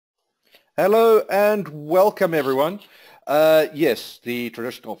Hello and welcome everyone. Yes, the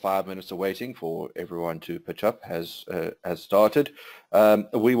traditional 5 minutes of waiting for everyone to pitch up has started.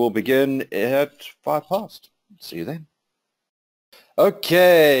 We will begin at 5 past. See you then.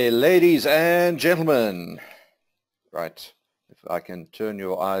 Okay, ladies and gentlemen. Right, if I can turn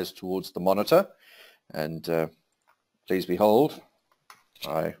your eyes towards the monitor and please behold,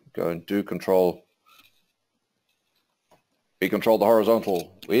 I go and do control. We control the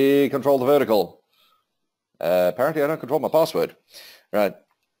horizontal. We control the vertical. Apparently I don't control my password. Right.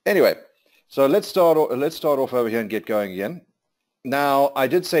 Anyway, so let's start off over here and get going again. Now, I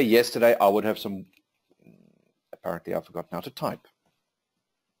did say yesterday I would have some... Apparently I've forgotten how to type.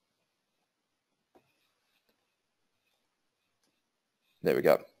 There we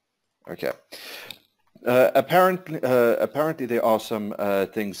go. Okay. Apparently there are some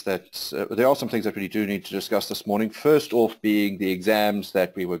things that we do need to discuss this morning. First off being the exams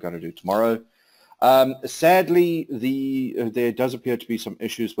that we were going to do tomorrow. Sadly, there does appear to be some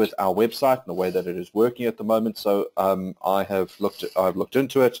issues with our website and the way that it is working at the moment. So I've looked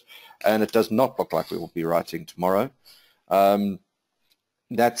into it, and it does not look like we will be writing tomorrow. That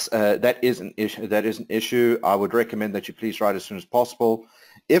is an issue. That is an issue. I would recommend that you please write as soon as possible.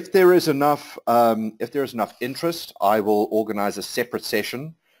 If there is enough interest, I will organize a separate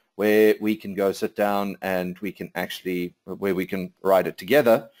session where we can go sit down and we can write it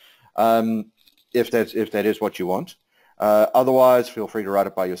together. If that is what you want. Otherwise, feel free to write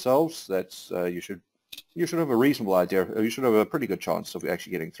it by yourselves. That's you should have a reasonable idea. You should have a pretty good chance of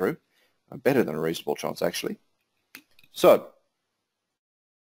actually getting through. Better than a reasonable chance, actually. So,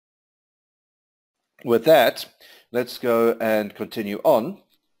 with that, let's go and continue on.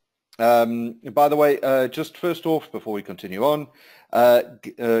 By the way, just first off, before we continue on,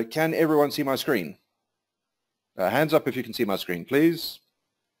 can everyone see my screen? Hands up if you can see my screen, please.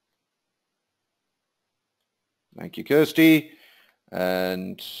 Thank you, Kirsty.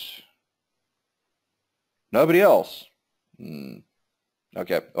 And nobody else.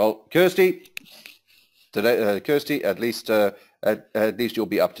 Okay. Well, Kirsty, today, Kirsty, at least you'll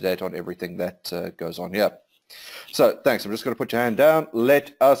be up to date on everything that goes on here. So, thanks. I'm just going to put your hand down.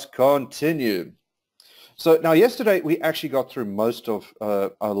 Let us continue. So now, yesterday we actually got through most of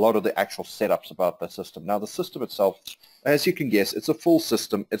a lot of the actual setups about the system. Now, the system itself, as you can guess, it's a full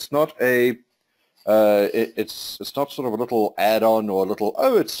system. It's not a it's not sort of a little add-on or a little,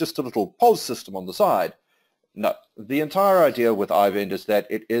 it's just a little POS system on the side. No, the entire idea with iVend is that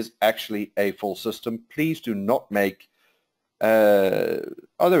it is actually a full system. Please do not make, oh,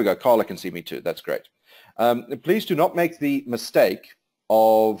 there we go, Carla can see me too, that's great. Please do not make the mistake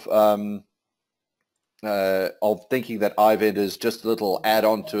of thinking that iVend is just a little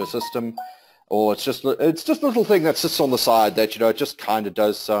add-on to a system, or it's just a little thing that sits on the side that, it just kind of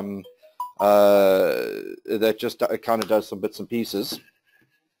does some, that just kind of does some bits and pieces.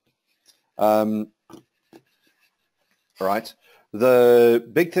 Right. The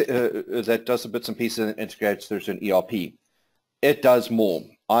big thing that does some bits and pieces and integrates through to an ERP. It does more.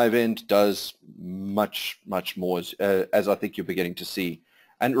 iVend does much more, as I think you're beginning to see.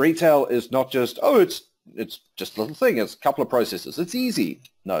 And retail is not just, it's just a little thing. It's a couple of processes. It's easy.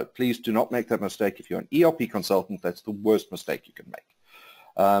 No, please do not make that mistake. If you're an ERP consultant, that's the worst mistake you can make.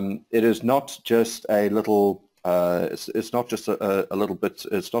 It is not just a little. It's not just a little bit.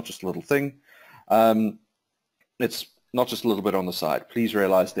 It's not just a little thing. It's not just a little bit on the side. Please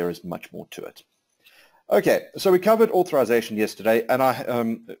realize there is much more to it. Okay, so we covered authorization yesterday,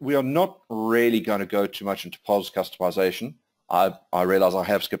 and we are not really going to go too much into POS customization. I realize I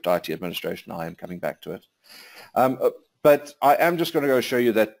have skipped IT administration. I am coming back to it. But I am just going to go show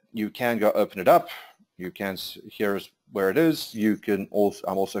you that you can go open it up. You can, here is where it is. You can also,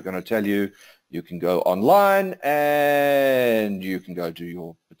 I'm also going to tell you, you can go online and you can go do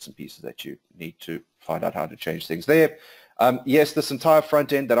your bits and pieces that you need to find out how to change things there. Yes, this entire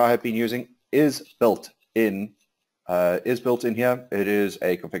front end that I have been using is built in here. It is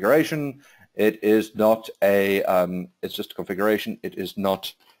a configuration. It is not a, it's just a configuration. It is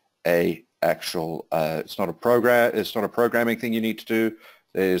not a actual, it's not a program, it's not a programming thing you need to do.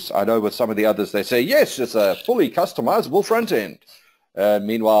 I know with some of the others, they say, yes, it's a fully customizable front end.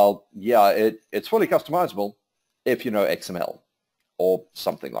 Meanwhile, yeah, it's fully customizable if you know XML or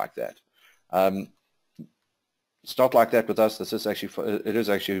something like that. It's not like that with us. This is actually, it is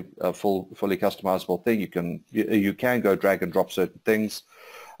actually a fully customizable thing. You can go drag and drop certain things.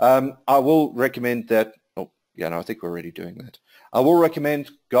 I will recommend that. Oh, yeah, no, I think we're already doing that. I will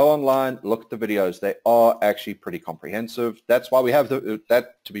recommend go online, look at the videos. They are actually pretty comprehensive. That's why we have to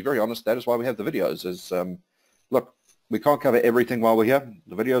be very honest, that is why we have the videos. Is look, We can't cover everything while we're here.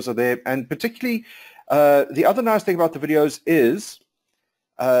 The videos are there. And particularly, the other nice thing about the videos is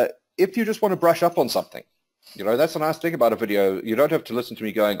if you just want to brush up on something, you know, that's a nice thing about a video. You don't have to listen to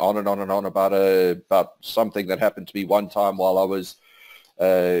me going on and on and on about something that happened to me one time while I was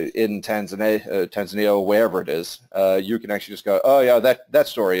in Tanzania or wherever it is. You can actually just go, oh yeah, that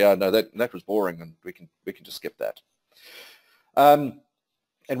story, yeah, no, that was boring, and we can just skip that.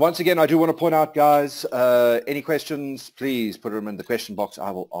 And once again, I do want to point out, guys, any questions, please put them in the question box.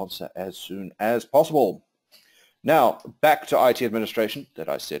 I will answer as soon as possible. Now, back to IT administration that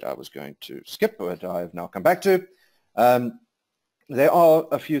I said I was going to skip, but I have now come back to. There are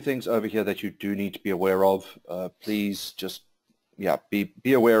a few things over here that you do need to be aware of. Please just, yeah,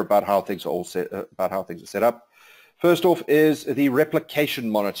 be aware about how things are all set, set up. First off is the replication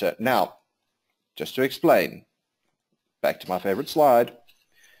monitor. Now, just to explain, back to my favorite slide.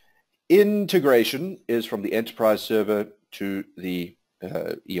 Integration is from the enterprise server to the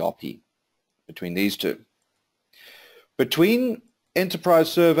ERP, between these two. Between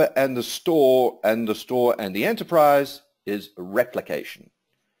enterprise server and the store and the enterprise is replication,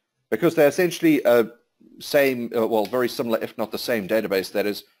 because they're essentially same, well, very similar, if not the same database that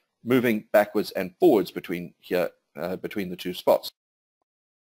is moving backwards and forwards between here, between the two spots.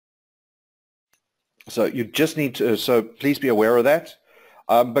 So you just need to, so please be aware of that,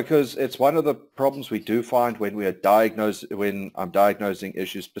 because it's one of the problems we do find when I'm diagnosing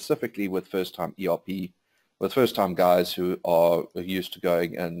issues specifically with first-time ERP, with first-time guys who are used to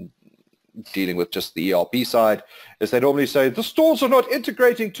going and dealing with just the ERP side, is they normally say, the stores are not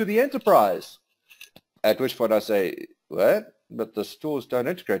integrating to the enterprise. At which point I say, what? But the stores don't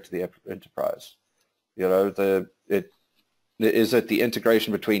integrate to the enterprise. You know, is it the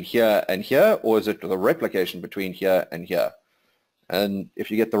integration between here and here, or is it the replication between here and here? And if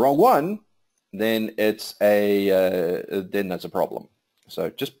you get the wrong one, then it's then that's a problem. So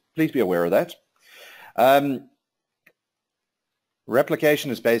just please be aware of that.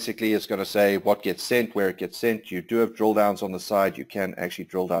 Replication is basically, it's going to say what gets sent, where it gets sent. You do have drill downs on the side. You can actually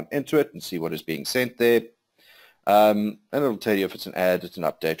drill down into it and see what is being sent there. And it'll tell you if it's an ad, it's an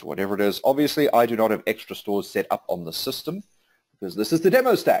update, or whatever it is. Obviously, I do not have extra stores set up on the system because this is the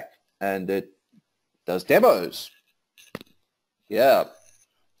DemoStack and it does demos. Yeah.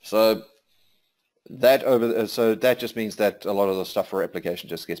 So that just means that a lot of the stuff for replication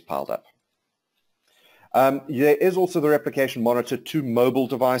just gets piled up. There is also the replication monitor to mobile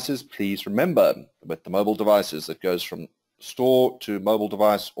devices. Please remember, with the mobile devices, it goes from store to mobile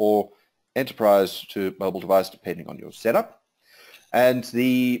device or enterprise to mobile device, depending on your setup. And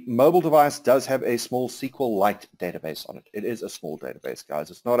the mobile device does have a small SQLite database on it. It is a small database, guys.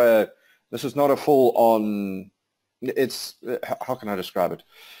 It's not this is not a full-on, how can I describe it?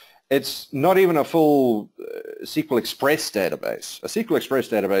 It's not even a full SQL Express database. A SQL Express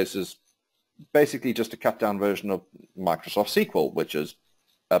database is basically just a cut-down version of Microsoft SQL, which is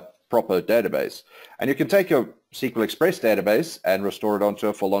a proper database. And you can take your SQL Express database and restore it onto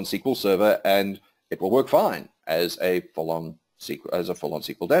a full-on SQL server, and it will work fine as a full-on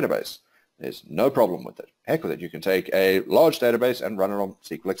SQL database. There's no problem with it. Heck with it. You can take a large database and run it on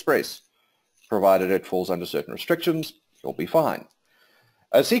SQL Express. Provided it falls under certain restrictions, you'll be fine.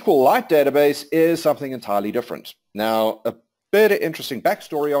 A SQLite database is something entirely different. Now, a bit of interesting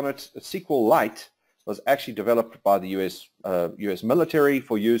backstory on it. SQLite was actually developed by the US military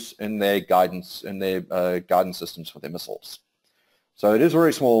for use in their guidance systems for their missiles. So it is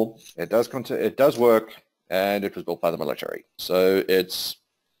very small. It does work, and it was built by the military. So it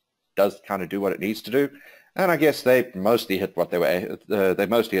does kind of do what it needs to do. And I guess they mostly hit what they were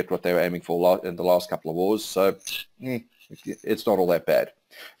aiming for in the last couple of wars. So it's not all that bad.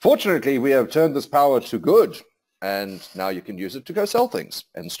 Fortunately, we have turned this power to good, and now you can use it to go sell things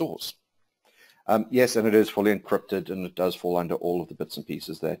in stores. Yes, and it is fully encrypted, and it does fall under all of the bits and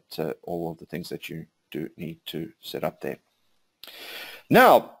pieces that, all of the things that you do need to set up there.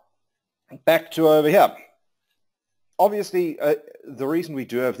 Now, back to over here. Obviously, the reason we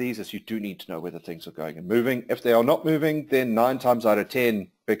do have these is you do need to know whether things are going and moving. If they are not moving, then 9 times out of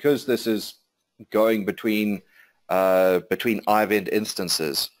 10, because this is going between iVend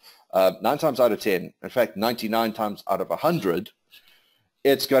instances, 9 times out of 10, in fact 99 times out of 100,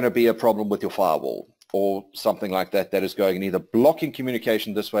 it's going to be a problem with your firewall or something like that that is going and either blocking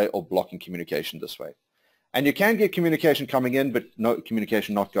communication this way or blocking communication this way. And you can get communication coming in, but no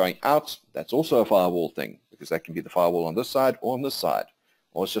communication not going out. That's also a firewall thing, because that can be the firewall on this side or on this side,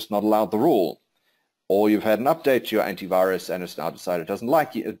 or it's just not allowed the rule. Or you've had an update to your antivirus and it's now decided it doesn't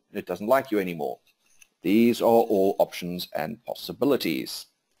like you anymore. These are all options and possibilities.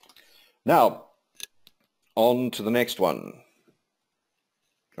 Now, on to the next one.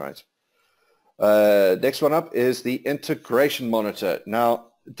 Right. Next one up is the integration monitor.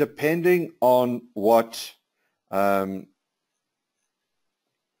 Now, depending on what, sorry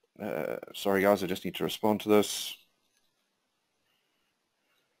guys, I just need to respond to this.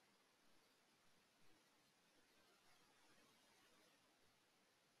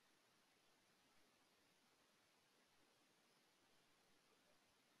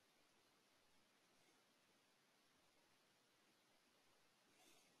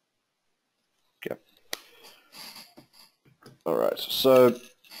 Okay. All right, so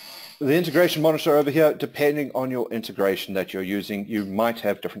the integration monitor over here, depending on your integration that you're using, you might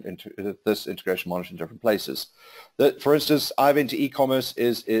have different this integration monitor in different places. For instance, iVend to e-commerce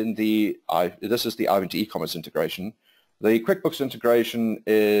is in the, this is the iVend to e-commerce integration. The QuickBooks integration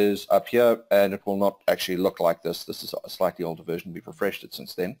is up here, and it will not actually look like this. This is a slightly older version. We've refreshed it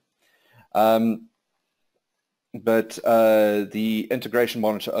since then. But the integration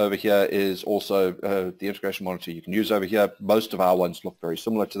monitor over here is also the integration monitor you can use over here. Most of our ones look very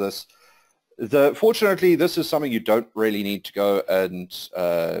similar to this. Fortunately, this is something you don't really need to go and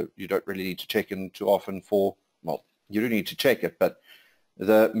you don't really need to check in too often for. Well, you do need to check it, but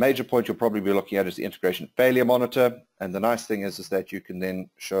the major point you'll probably be looking at is the integration failure monitor. And the nice thing is that you can then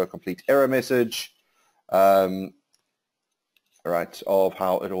show a complete error message, right, of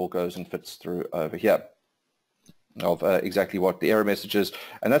how it all goes and fits through over here, of exactly what the error message is.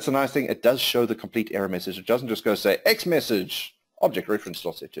 And that's a nice thing. It does show the complete error message. It doesn't just go say X message object reference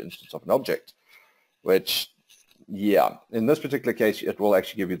not set to instance of an object, which, yeah, in this particular case, it will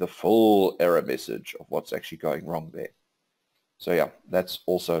actually give you the full error message of what's actually going wrong there. So yeah, that's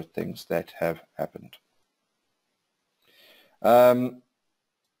also things that have happened.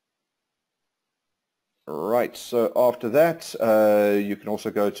 Right, so after that, you can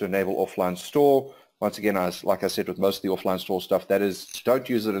also go to enable offline store. Once again, like I said, with most of the offline store stuff, that is, don't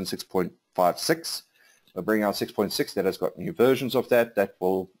use it in 6.56. We're bringing out 6.6 that has got new versions of that. That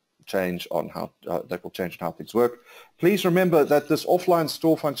will change on how things work. Please remember that this offline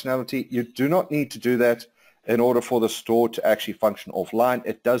store functionality, you do not need to do that in order for the store to actually function offline.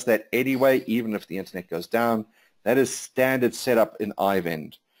 It does that anyway, even if the internet goes down. That is standard setup in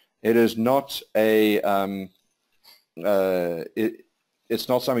iVend. It is not a it's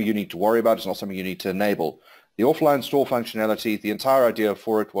not something you need to worry about. It's not something you need to enable. The offline store functionality, the entire idea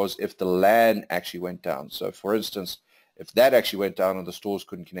for it was if the LAN actually went down. So for instance, if that actually went down and the stores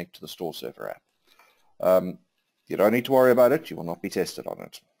couldn't connect to the store server app. You don't need to worry about it. You will not be tested on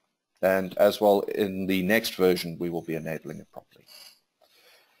it. And as well, in the next version, we will be enabling it properly.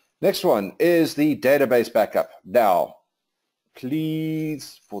 Next one is the database backup. Now,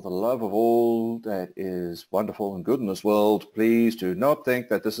 please, for the love of all that is wonderful and good in this world, please do not think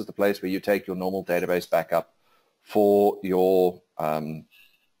that this is the place where you take your normal database backup for your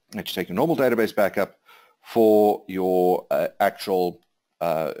actual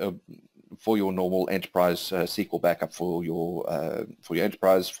for your normal enterprise SQL backup for your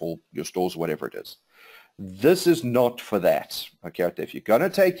enterprise, for your stores, whatever it is. This is not for that. Okay, if you're going to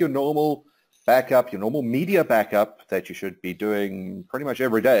take your normal backup, your normal media backup that you should be doing pretty much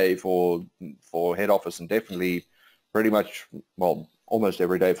every day for head office, and definitely pretty much, well, almost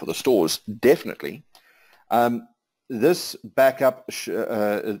every day for the stores, definitely. This backup,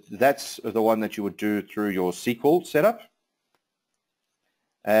 that's the one that you would do through your SQL setup.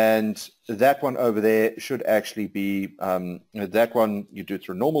 And that one over there should actually be, that one you do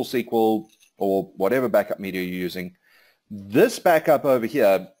through normal SQL or whatever backup media you're using. This backup over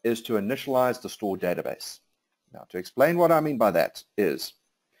here is to initialize the store database. Now, to explain what I mean by that is,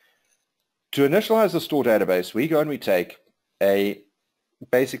 to initialize the store database, we go and we take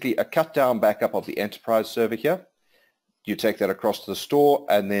basically a cut down backup of the enterprise server here. You take that across to the store,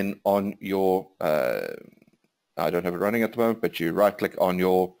 and then on your, I don't have it running at the moment, but you right click on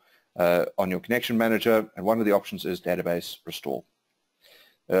your connection manager, and one of the options is database restore.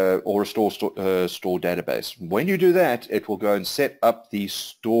 Or restore store database. When you do that, it will go and set up the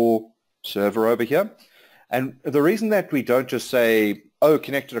store server over here. And the reason that we don't just say, oh,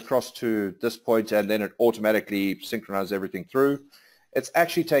 connect it across to this point and then it automatically synchronizes everything through, it's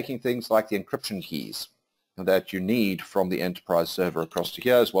actually taking things like the encryption keys that you need from the enterprise server across to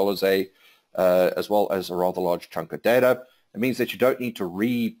here, as well as a rather large chunk of data. It means that you don't need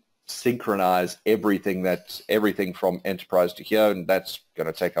to synchronize everything from enterprise to here, and that's going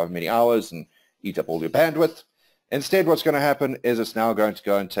to take however many hours and eat up all your bandwidth. Instead, what's going to happen is it's now going to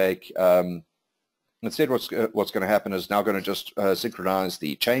go and take instead what's going to happen is now going to just synchronize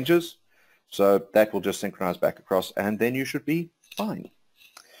the changes, so that will just synchronize back across, and then you should be fine.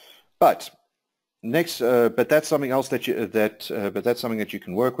 But but that's something else that but that's something that you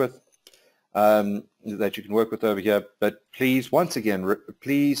can work with. Over here. But please, once again,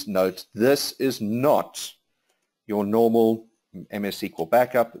 please note this is not your normal MS SQL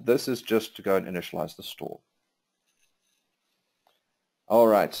backup. This is just to go and initialize the store. All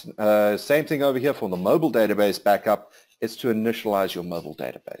right, same thing over here for the mobile database backup. It's to initialize your mobile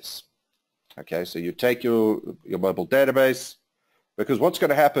database. Okay, so you take your mobile database, because what's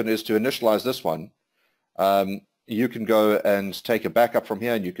going to happen is to initialize this one, you can go and take a backup from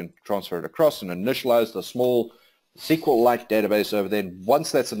here and you can transfer it across and initialize the small SQL-like database over there. Once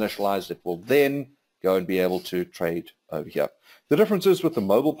that's initialized, it will then go and be able to trade over here. The difference is with the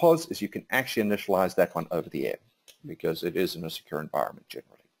mobile pods is you can actually initialize that one over the air because it is in a secure environment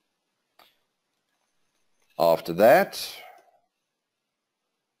generally. After that,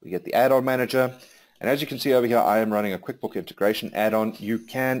 we get the add-on manager. And as you can see over here, I am running a QuickBook integration add-on. You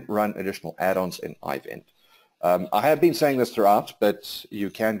can run additional add-ons in iVend. I have been saying this throughout, but you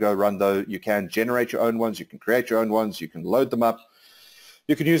can go run those. You can generate your own ones. You can create your own ones. You can load them up.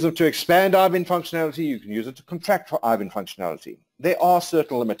 You can use them to expand iVend functionality. You can use it to contract for iVend functionality. There are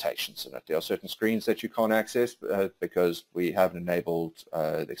certain limitations in it. There are certain screens that you can't access because we haven't enabled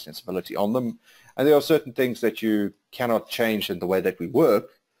the extensibility on them. And there are certain things that you cannot change in the way that we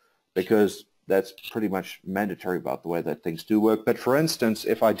work because that's pretty much mandatory about the way that things do work. But for instance,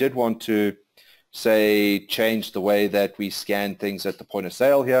 if I did want to say change the way that we scan things at the point of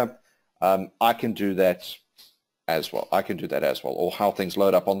sale here, I can do that as well. Or how things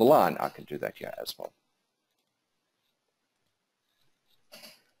load up on the line, I can do that here as well.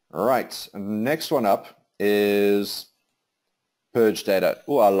 All right, next one up is purge data.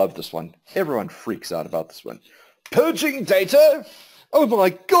 Oh, I love this one. Everyone freaks out about this one. Purging data? Oh my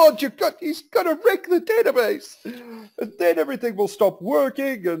God, he's got to wreck the database. And then everything will stop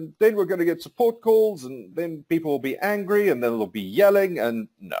working, and then we're going to get support calls, and then people will be angry, and then they'll be yelling, and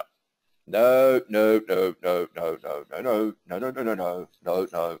no. No.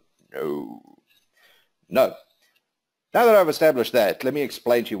 Now that I've established that, let me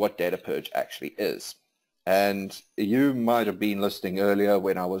explain to you what data purge actually is. And you might have been listening earlier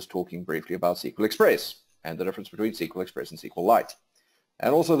when I was talking briefly about SQL Express and the difference between SQL Express and SQLite.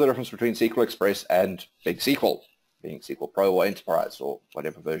 And also the difference between SQL Express and Big SQL, being SQL Pro or Enterprise or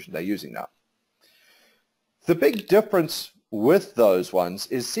whatever version they're using now. The big difference with those ones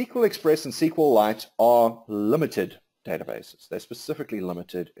is SQL Express and SQLite are limited databases. They're specifically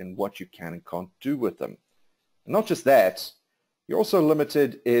limited in what you can and can't do with them. And not just that, you're also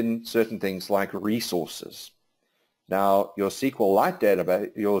limited in certain things like resources. Now, your SQLite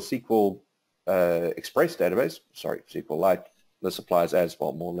database, your SQL Express database, sorry, SQLite, this applies as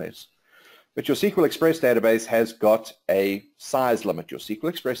well, more or less. But your SQL Express database has got a size limit. Your SQL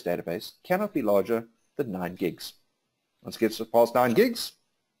Express database cannot be larger than 9 gigs. Once it gets past 9 gigs,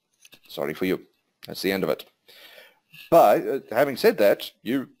 sorry for you. That's the end of it. But having said that,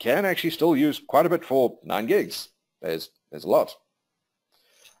 you can actually still use quite a bit for 9 gigs. There's a lot.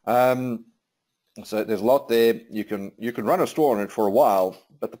 So there's a lot there. You can run a store on it for a while,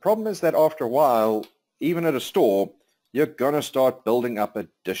 but the problem is that after a while, even at a store, you're going to start building up a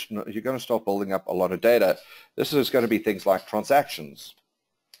lot of data. This is going to be things like transactions.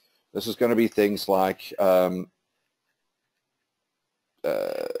 This is going to be things like your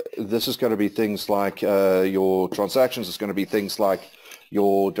transactions. It's going to be things like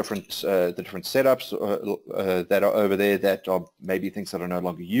your different the different setups that are over there that are maybe things that are no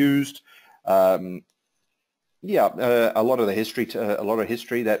longer used. A lot of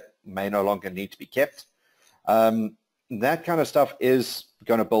history that may no longer need to be kept. That kind of stuff is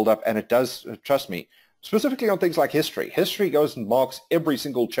going to build up, and it does, trust me, specifically on things like history. History goes and marks every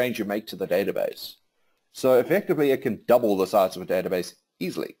single change you make to the database. So effectively, it can double the size of a database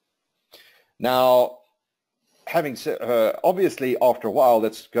easily. Now, having said, obviously, after a while,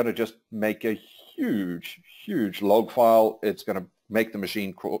 that's going to just make a huge log file. It's going to make the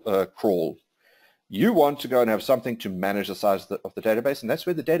machine crawl. You want to go and have something to manage the size of the database, and that's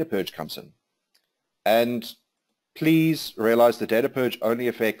where the data purge comes in. And please realize the data purge only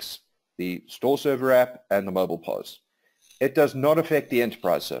affects the store server app and the mobile POS. It does not affect the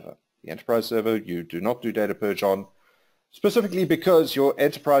enterprise server. The enterprise server you do not do data purge on, specifically because your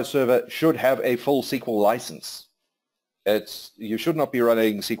enterprise server should have a full SQL license. You should not be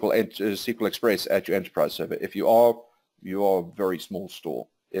running SQL Express at your enterprise server. If you are a very small store.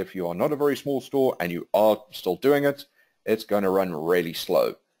 If you are not a very small store and you are still doing it, it's going to run really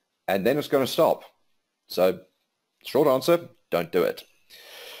slow. And then it's going to stop. So, short answer, don't do it.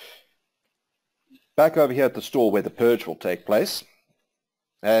 Back over here at the store where the purge will take place.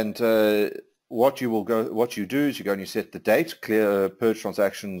 And what you do is you go and you set the date, clear purge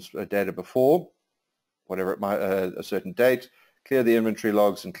transactions data before, whatever it might, a certain date, clear the inventory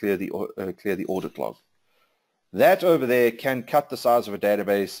logs, and clear the audit log. That over there can cut the size of a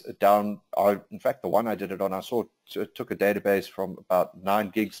database down. In fact, the one I did it on, I saw it took a database from about 9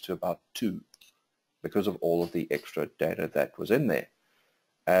 gigs to about 2 because of all of the extra data that was in there.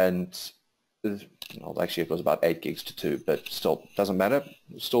 And well, actually it was about 8 gigs to 2, but still, doesn't matter.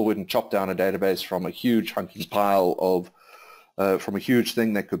 Still wouldn't chop down a database from a huge hunking pile of, from a huge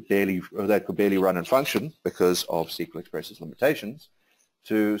thing that could barely run and function because of SQL Express's limitations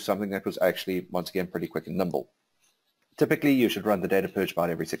to something that was actually, once again, pretty quick and nimble. Typically, you should run the data purge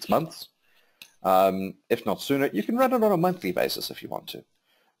about every 6 months. If not sooner, you can run it on a monthly basis if you want to.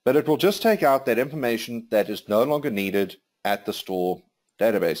 But it will just take out that information that is no longer needed at the store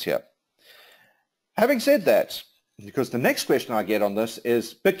database here. Having said that, because the next question I get on this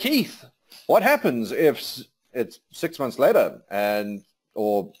is, but Keith, what happens if it's 6 months later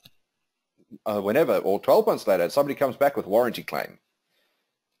or whenever, or 12 months later, somebody comes back with a warranty claim?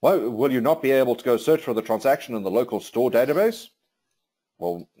 Well, will you not be able to go search for the transaction in the local store database?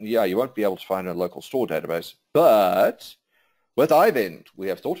 Well, yeah, you won't be able to find a local store database, but with iVend, we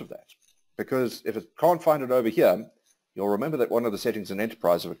have thought of that. Because if it can't find it over here, you'll remember that one of the settings in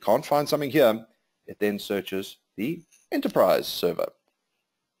Enterprise, if it can't find something here, it then searches the Enterprise server.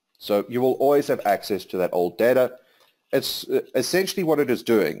 So you will always have access to that old data. It's essentially what it is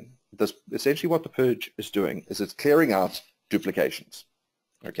doing. Essentially what the purge is doing is it's clearing out duplications.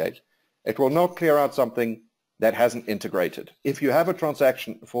 Okay, it will not clear out something that hasn't integrated. If you have a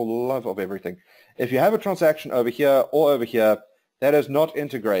transaction, for the love of everything, if you have a transaction over here or over here that is not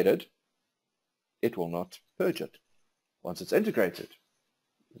integrated, it will not purge it. Once it's integrated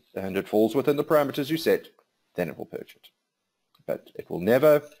and it falls within the parameters you set, then it will purge it. But it will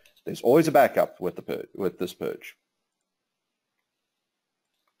never, there's always a backup with this purge.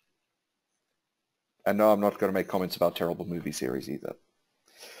 And no, I'm not going to make comments about terrible movie series either.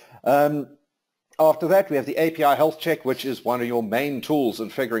 After that, we have the API health check, which is one of your main tools in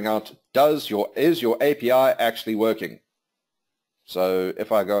figuring out, is your API actually working? So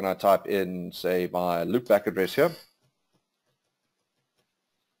if I go and I type in, say, my loopback address here,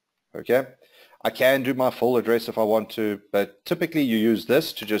 okay, I can do my full address if I want to, but typically you use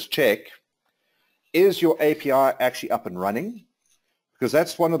this to just check, is your API actually up and running? Because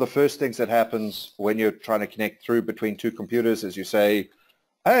that's one of the first things that happens when you're trying to connect through between two computers, is you say,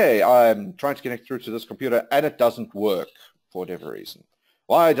 hey, I'm trying to connect through to this computer and it doesn't work for whatever reason.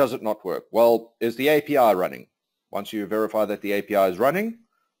 Why does it not work? Well, is the API running? Once you verify that the API is running,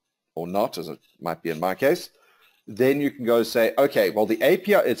 or not, as it might be in my case, then you can go say, okay, well, the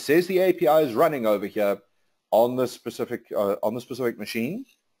API, it says the API is running over here on the specific machine.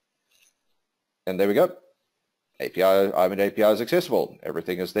 And there we go. iVend API is accessible.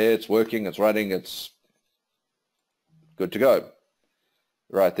 Everything is there. It's working. It's running. It's good to go.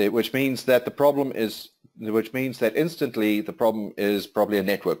 Right there, which means that instantly the problem is probably a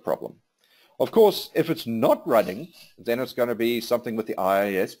network problem. Of course, if it's not running, then it's going to be something with the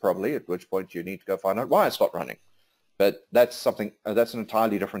IIS probably, at which point you need to go find out why it's not running. But that's an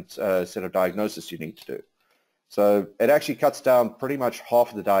entirely different set of diagnosis you need to do. So it actually cuts down pretty much half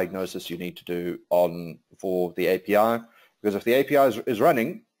of the diagnosis you need to do for the API, because if the API is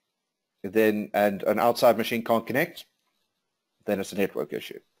running, then and an outside machine can't connect, then it's a network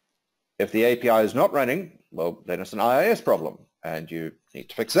issue. If the API is not running, well, then it's an IIS problem, and you need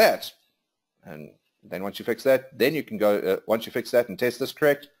to fix that. And then once you fix that, then you can go, once you fix that and test this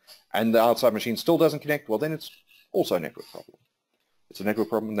correct, and the outside machine still doesn't connect, well, then it's also a network problem. It's a network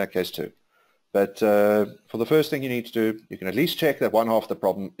problem in that case too. But for the first thing you need to do, you can at least check that one half of the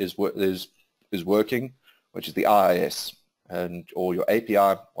problem is working, which is the IIS, or your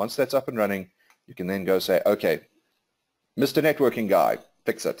API. Once that's up and running, you can then go say, okay, Mr. Networking Guy,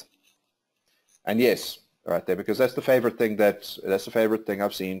 fix it. And yes, right there, because that's the favorite thing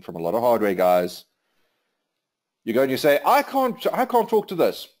I've seen from a lot of hardware guys. You go and you say, I can't talk to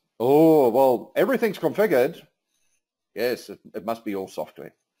this. Oh, well, everything's configured. Yes, it must be your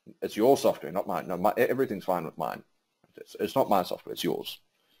software. It's your software, not mine. No, everything's fine with mine. It's not my software, it's yours.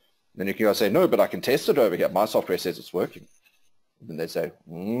 Then you can go say, no, but I can test it over here. My software says it's working. And then they say,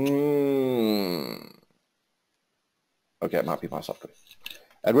 okay, it might be my software.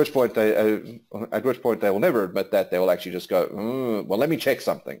 At which point they will never admit that. They will actually just go, well, let me check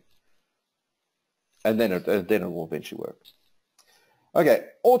something, and then it will eventually work. Okay,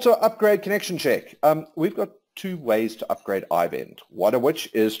 auto upgrade connection check. We've got 2 ways to upgrade iVend. One of which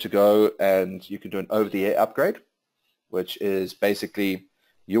is to go and you can do an over-the-air upgrade, which is basically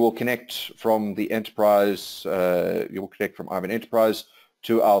you will connect from the enterprise, you will connect from iVend Enterprise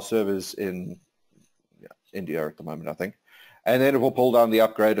to our servers in India at the moment, I think. And then it will pull down the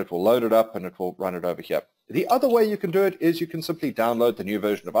upgrade, it will load it up, and it will run it over here. The other way you can do it is you can simply download the new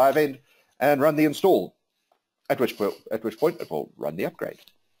version of iVend and run the install, at which point it will run the upgrade.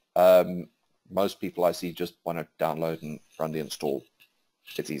 Most people I see just want to download and run the install.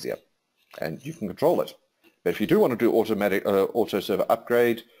 It's easier, and you can control it. But if you do want to do automatic auto server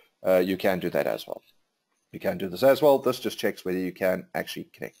upgrade, you can do that as well. You can do this as well. This just checks whether you can actually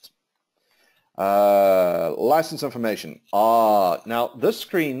connect. License information. Now this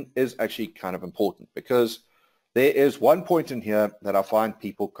screen is actually kind of important because there is one point in here that I find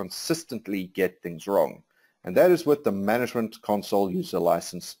people consistently get things wrong, and that is with the Management Console User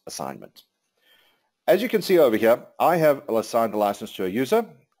License Assignment. As you can see over here, I have assigned a license to a user.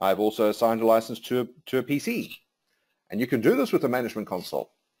 I've also assigned a license to a PC. And you can do this with the Management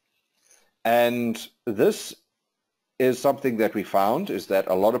Console. And this is something that we found is that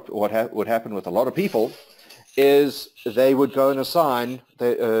a lot of what would happen with a lot of people is they would go and assign,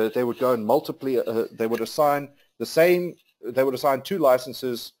 they would go and multiply, they would assign two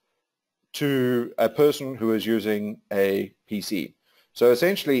licenses to a person who is using a PC. So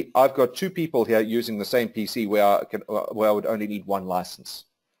essentially, I've got two people here using the same PC where I would only need one license.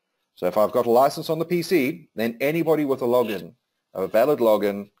 So if I've got a license on the PC, then anybody with a login, a valid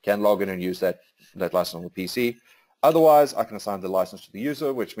login, can log in and use that license on the PC. Otherwise, I can assign the license to the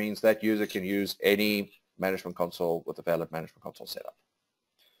user, which means that user can use any management console with a valid management console setup.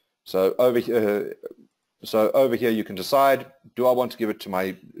 So over here, you can decide: do I want to give it to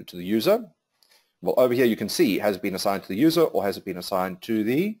the user? Well, over here you can see, has it been assigned to the user or has it been assigned to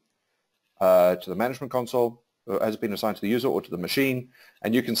the management console? Or has it been assigned to the user or to the machine?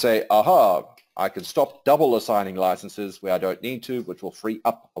 And you can say, aha, I can stop double assigning licenses where I don't need to, which will free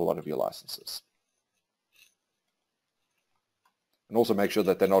up a lot of your licenses. And also make sure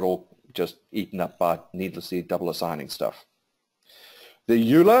that they're not all just eaten up by needlessly double assigning stuff. The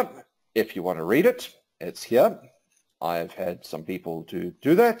EULA, if you want to read it, it's here. I've had some people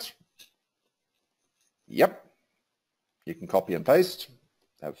do that. Yep, you can copy and paste,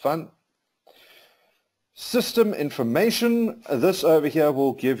 have fun. System information, this over here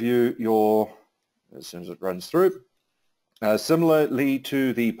will give you your, as soon as it runs through, similarly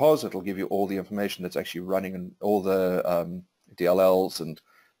to the POS, it'll give you all the information that's actually running and all the DLLs and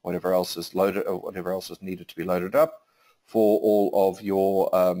whatever else is loaded or whatever else is needed to be loaded up for all of your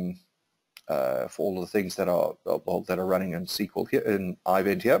for all of the things that are running in SQL here in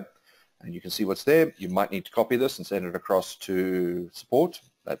iVend here. And you can see what's there. You might need to copy this and send it across to support.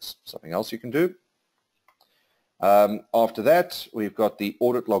 That's something else you can do. After that, we've got the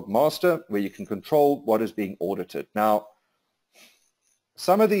audit log master, where you can control what is being audited. Now,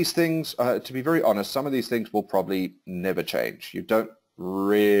 some of these things, to be very honest, some of these things will probably never change. You don't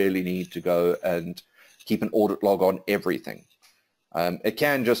really need to go and keep an audit log on everything. It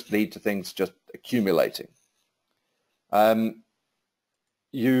can just lead to things just accumulating. But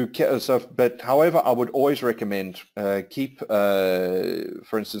however, I would always recommend keep,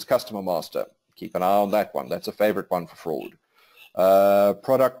 for instance, customer master. Keep an eye on that one. That's a favorite one for fraud.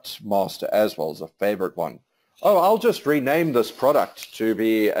 Product master as well is a favorite one. Oh, I'll just rename this product to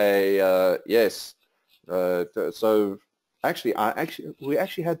be a yes. So actually, we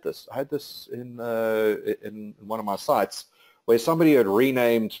actually had this. I had this in one of my sites where somebody had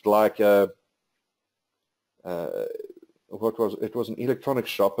renamed like a. It was an electronics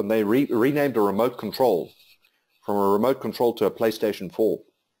shop, and they renamed a remote control from a remote control to a PlayStation 4.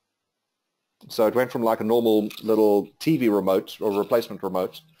 So it went from like a normal little TV remote or replacement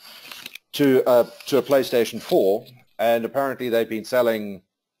remote to a PlayStation 4, and apparently they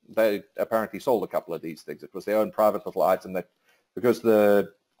apparently sold a couple of these things. It was their own private little item that, because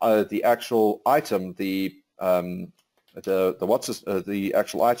the actual item, the actual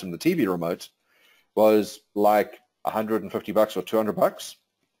item, the TV remote, was like $150 or $200,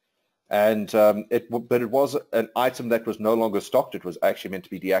 and but it was an item that was no longer stocked. It was actually meant to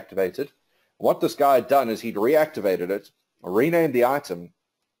be deactivated. What this guy had done is he'd reactivated it, renamed the item,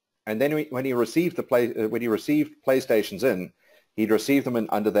 and then when he received PlayStations in, he'd receive them in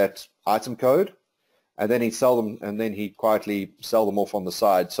under that item code, and then he'd sell them, and then he'd quietly sell them off on the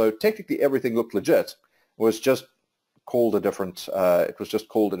side. So technically everything looked legit. It was just called a different. It was just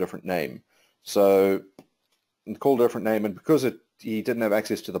called a different name. So called a different name, and because he didn't have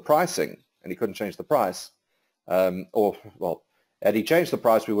access to the pricing and he couldn't change the price, had he changed the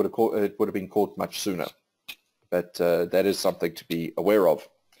price, it would have been caught much sooner. But that is something to be aware of.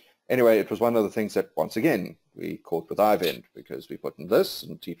 Anyway, it was one of the things that, once again, we caught with iVend, because we put in this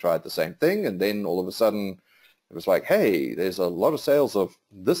and he tried the same thing, and then all of a sudden it was like, hey, there's a lot of sales of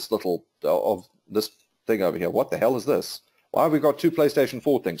this thing over here. What the hell is this? Why have we got 2 PlayStation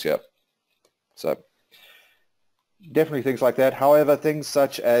 4 things here? So definitely things like that. However, things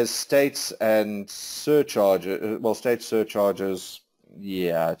such as states and surcharges, well, state surcharges,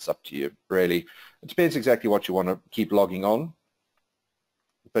 yeah, it's up to you, really. It depends exactly what you want to keep logging on.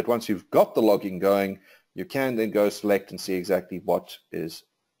 But once you've got the logging going, you can then go select and see exactly what is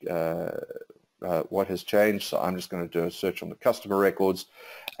what has changed. So I'm just going to do a search on the customer records,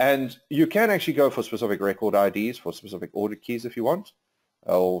 and you can actually go for specific record IDs for specific audit keys if you want,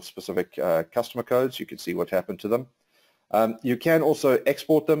 or specific customer codes. You can see what happened to them. You can also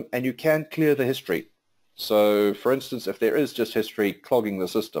export them, and you can clear the history. So for instance, if there is just history clogging the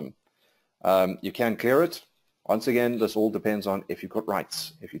system, you can clear it. Once again, this all depends on if you've got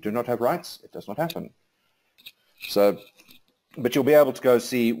rights. If you do not have rights, it does not happen. So, but you'll be able to go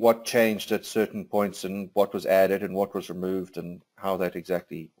see what changed at certain points and what was added and what was removed and how that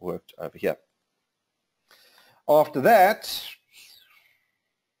exactly worked over here. After that,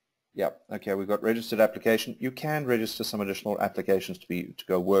 yeah, okay, we've got registered application. You can register some additional applications to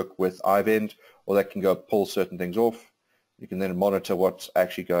go work with iVend, or that can go pull certain things off. You can then monitor what's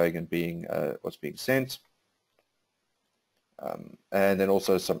actually going and what's being sent. And then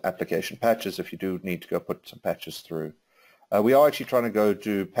also some application patches if you do need to go put some patches through. We are actually trying to go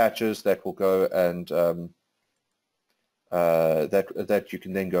do patches that will go and that you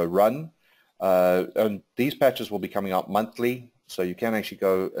can then go run. And these patches will be coming out monthly, so you can actually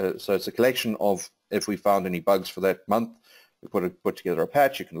go, so it's a collection of, if we found any bugs for that month, we put together a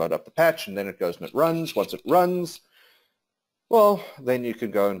patch. You can load up the patch, and then it goes and it runs. Once it runs, well, then you can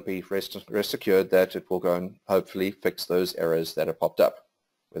go and be rest assured that it will go and hopefully fix those errors that have popped up.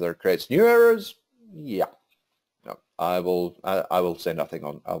 Whether it creates new errors, yeah. No, I will say nothing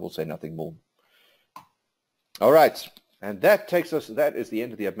on. I will say nothing more. All right, and that takes us. That is the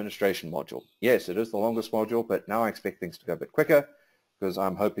end of the administration module. Yes, it is the longest module, but now I expect things to go a bit quicker, because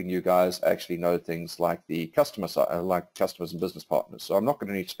I'm hoping you guys actually know things like the customer side, like customers and business partners. So I'm not going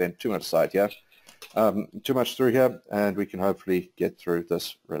to need to spend too much through here, and we can hopefully get through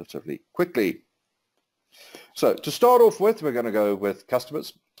this relatively quickly. So to start off with, we're going to go with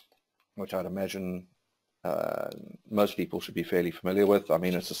customers, which I'd imagine most people should be fairly familiar with. I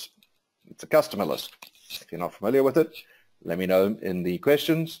mean, it's a customer list. If you're not familiar with it, let me know in the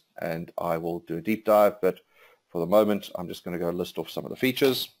questions, and I will do a deep dive. But for the moment, I'm just going to go list off some of the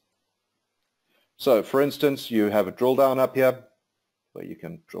features. So, for instance, you have a drill down up here, where you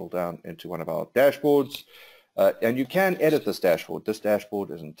can drill down into one of our dashboards, and you can edit this dashboard. This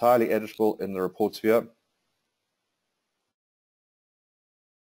dashboard is entirely editable in the reports viewer.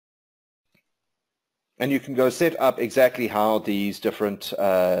 And you can go set up exactly how these different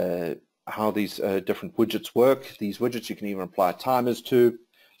widgets work. These widgets you can even apply timers to.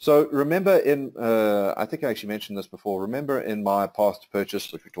 So remember I think I actually mentioned this before, remember in my past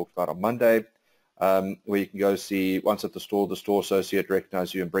purchase, which we talked about on Monday, where you can go see, once at the store associate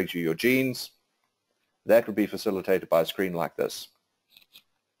recognizes you and brings you your jeans. That would be facilitated by a screen like this.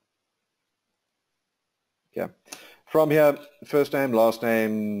 Okay. From here, first name, last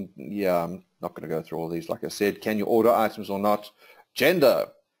name, yeah, I'm not going to go through all these. Like I said, can you order items or not? Gender.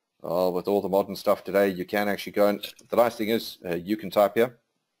 Oh, with all the modern stuff today, you can actually go, and the nice thing is you can type here.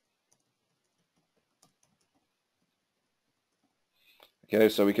 Okay,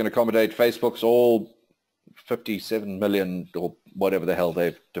 so we can accommodate Facebook's all 57 million or whatever the hell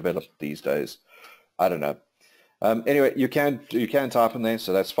they've developed these days. I don't know. Anyway, you can type in there,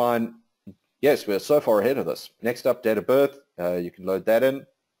 so that's fine. Yes, we're so far ahead of this. Next up, date of birth. You can load that in.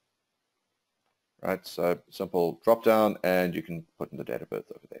 Right, so simple drop down, and you can put in the date of birth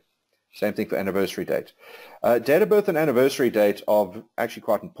over there. Same thing for anniversary date. Date of birth and anniversary date are actually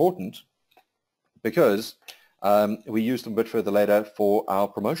quite important, because we use them a bit further later for our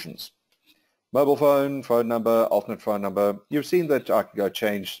promotions. Mobile phone, phone number, alternate phone number. You've seen that I can go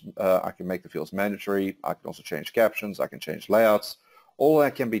change, I can make the fields mandatory. I can also change captions. I can change layouts. All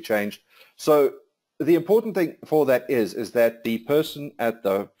that can be changed. So the important thing for that is that the person at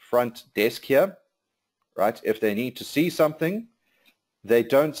the front desk here, right, if they need to see something, they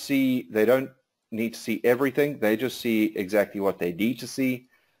don't need to see everything. They just see exactly what they need to see.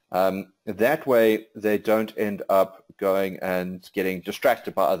 That way they don't end up going and getting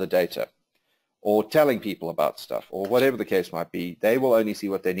distracted by other data or telling people about stuff or whatever the case might be. They will only see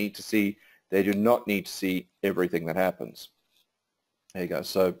what they need to see. They do not need to see everything that happens. There you go.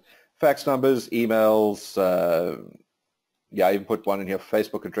 So fax numbers, emails, Yeah, I even put one in here for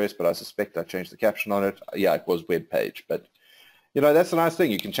Facebook address, but I suspect I changed the caption on it. Yeah, it was web page, but that's a nice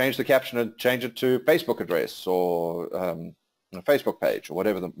thing. You can change the caption and change it to Facebook address or a Facebook page or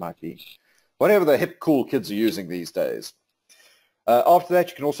whatever that might be. Whatever the hip, cool kids are using these days. After that,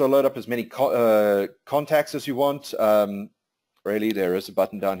 you can also load up as many contacts as you want. Really, there is a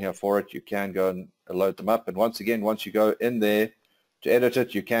button down here for it. You can go and load them up. And once again, once you go in there to edit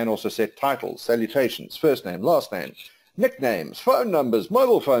it, you can also set titles, salutations, first name, last name, nicknames, phone numbers,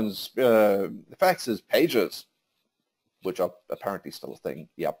 mobile phones, faxes, pages, which are apparently still a thing.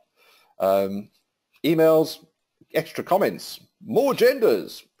 Yep. Emails, extra comments, more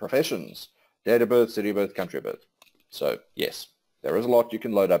genders, professions, date of birth, city of birth, country of birth. So yes, there is a lot you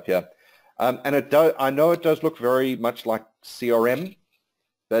can load up here. And I know it does look very much like CRM,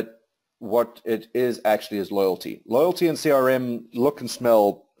 but what it is actually is loyalty. Loyalty and CRM look and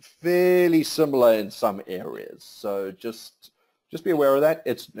smell fairly similar in some areas. So just be aware of that.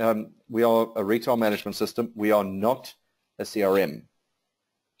 We are a retail management system. We are not a CRM.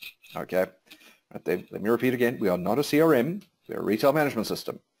 Okay. Let me repeat again. We are not a CRM. We're a retail management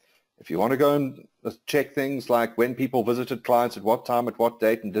system. If you want to go and check things like when people visited clients at what time, at what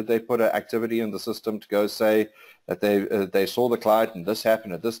date, and did they put an activity in the system to go say that they saw the client and this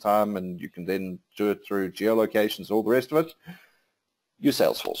happened at this time, and you can then do it through geolocations, all the rest of it, use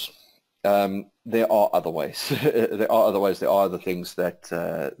Salesforce. There are other ways. There are other ways. There are other things that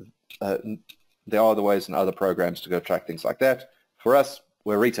there are other ways and other programs to go track things like that. For us,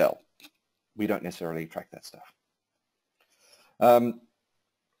 we're retail. We don't necessarily track that stuff.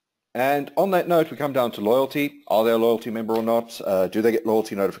 And on that note, we come down to loyalty. Are they a loyalty member or not? Do they get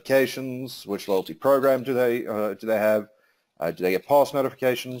loyalty notifications? Which loyalty program do they have? Do they get pass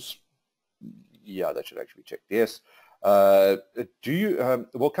notifications? Yeah, that should actually be checked. Yes.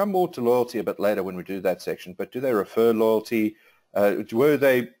 We'll come more to loyalty a bit later when we do that section. But do they refer loyalty?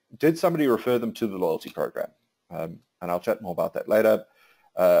 Did somebody refer them to the loyalty program? And I'll chat more about that later.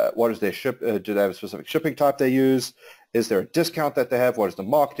 What is their do they have a specific shipping type they use? Is there a discount that they have? What is the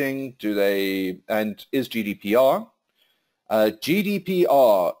marketing? And is GDPR?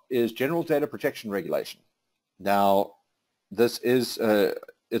 GDPR is General Data Protection Regulation. Now, this is,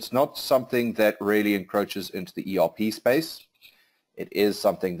 it's not something that really encroaches into the ERP space. It is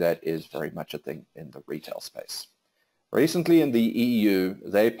something that is very much a thing in the retail space. Recently in the EU,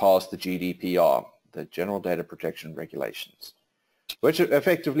 they passed the GDPR, the General Data Protection Regulations, which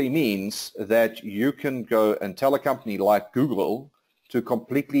effectively means that you can go and tell a company like Google to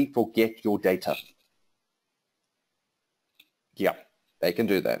completely forget your data. Yeah, they can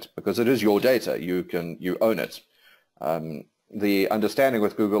do that because it is your data. You own it. The understanding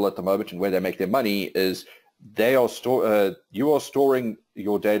with Google at the moment and where they make their money is you are storing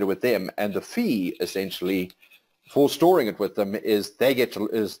your data with them, and the fee essentially for storing it with them is they get to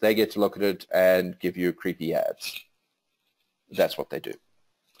look at it and give you creepy ads. That's what they do.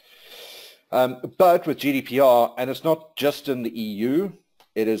 But with GDPR, and it's not just in the EU,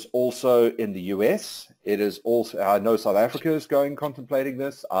 it is also in the US. It is also, I know South Africa is contemplating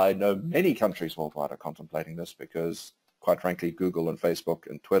this. I know many countries worldwide are contemplating this because, quite frankly, Google and Facebook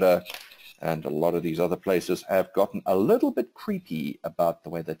and Twitter and a lot of these other places have gotten a little bit creepy about the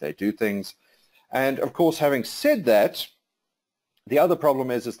way that they do things. And of course, having said that, the other problem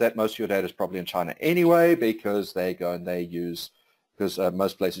is that most of your data is probably in China anyway, because they go and they use, because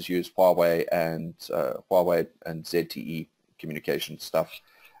most places use Huawei and ZTE communication stuff,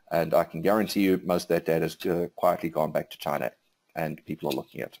 and I can guarantee you most of that data has quietly gone back to China, and people are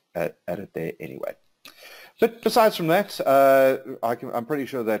looking at it there anyway. But besides from that, I'm pretty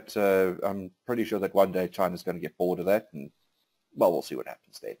sure that one day China's going to get bored of that, and well, we'll see what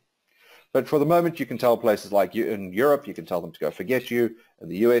happens then. But for the moment, you can tell places like in Europe, you can tell them to go forget you. In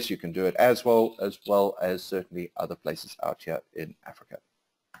the US, you can do it as well as certainly other places out here in Africa.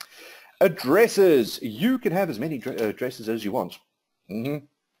 Addresses. You can have as many addresses as you want.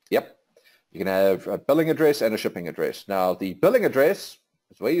 Yep. You can have a billing address and a shipping address. Now, the billing address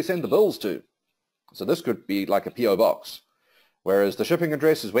is where you send the bills to. So this could be like a PO box, whereas the shipping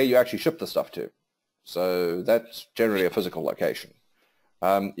address is where you actually ship the stuff to. So that's generally a physical location.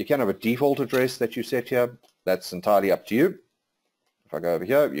 You can have a default address that you set here. That's entirely up to you. If I go over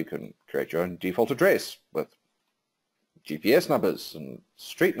here, you can create your own default address with GPS numbers and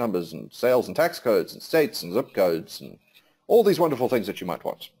street numbers and sales and tax codes and states and zip codes and all these wonderful things that you might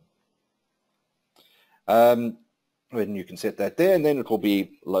want. And you can set that there, and then it will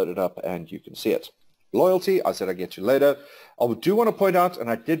be loaded up and you can see it. Loyalty, I said I'd get to later. I do want to point out,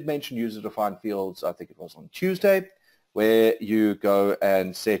 and I did mention user-defined fields, I think it was on Tuesday, where you go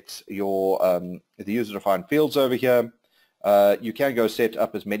and set your the user-defined fields over here. You can go set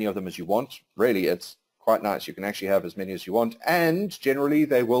up as many of them as you want. Really, it's quite nice. You can actually have as many as you want, and generally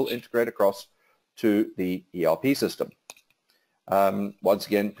they will integrate across to the ERP system. Once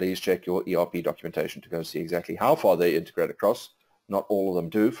again, please check your ERP documentation to go see exactly how far they integrate across. Not all of them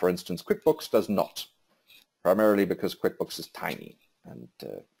do. For instance, QuickBooks does not, primarily because QuickBooks is tiny. And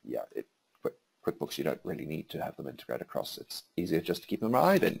yeah, QuickBooks, you don't really need to have them integrate across. It's easier just to keep them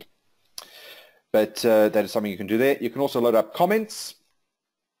on iVend. But that is something you can do there. You can also load up comments.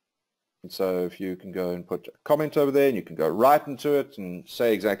 And so if you can go and put a comment over there, and you can go right into it and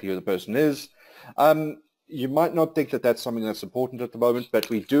say exactly who the person is. You might not think that that's something that's important at the moment, but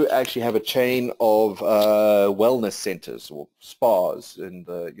we do actually have a chain of wellness centers or spas, in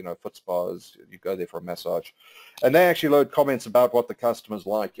the, foot spas. You go there for a massage, and they actually load comments about what the customers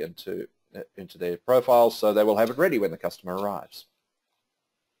like into their profiles, so they will have it ready when the customer arrives.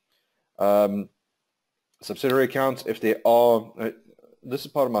 Subsidiary accounts, if there are, this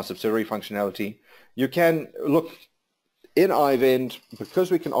is part of my subsidiary functionality. You can look in iVend,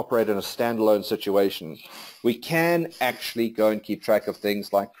 because we can operate in a standalone situation, we can actually go and keep track of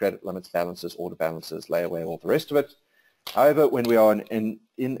things like credit limits, balances, order balances, layaway, all the rest of it. However, when we are in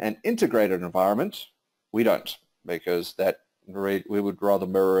an integrated environment, we don't, because we would rather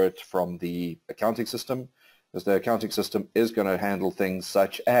mirror it from the accounting system, because the accounting system is going to handle things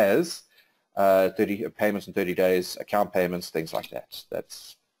such as 30 payments in 30 days, account payments, things like that.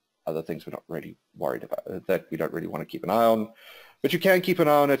 That's other things we're not really worried about, that we don't really want to keep an eye on. But you can keep an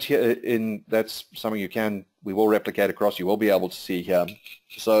eye on it here. That's something we will replicate across. You will be able to see here.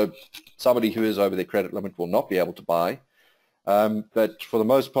 So somebody who is over their credit limit will not be able to buy. But for the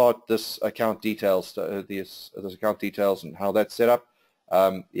most part, this account details, this account details and how that's set up,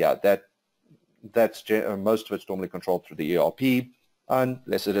 yeah, that's most of it's normally controlled through the ERP,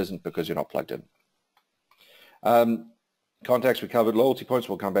 unless it isn't because you're not plugged in. Contacts we covered, loyalty points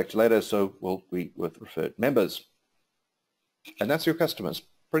we'll come back to later, so we'll be with referred members. And that's your customers.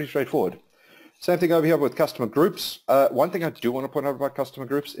 Pretty straightforward. Same thing over here with customer groups. One thing I do want to point out about customer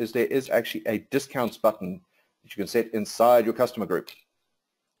groups is there is actually a discounts button that you can set inside your customer group.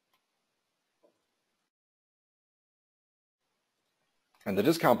 And the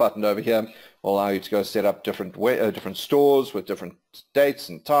discount button over here will allow you to go set up different stores with different dates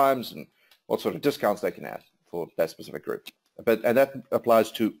and times and what sort of discounts they can add for that specific group. And that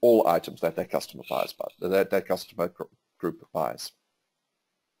applies to all items that customer buys, that customer group buys.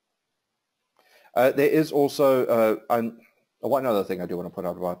 There is also one other thing I do want to point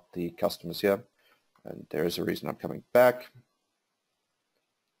out about the customers here, and there is a reason I'm coming back.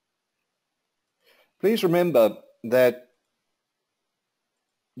 Please remember that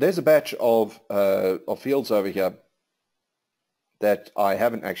there's a batch of fields over here that I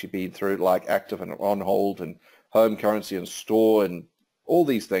haven't actually been through, like active and on hold and home currency and store and all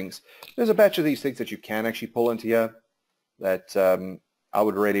these things. There's a batch of these things that you can actually pull into here that I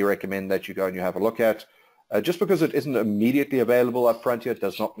would really recommend that you go and you have a look at. Just because it isn't immediately available up front here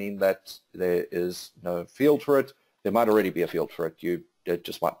does not mean that there is no field for it. There might already be a field for it. It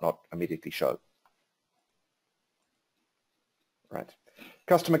just might not immediately show. Right.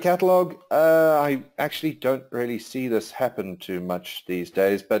 Customer catalog, I actually don't really see this happen too much these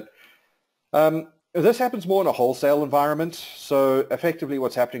days, but this happens more in a wholesale environment. So effectively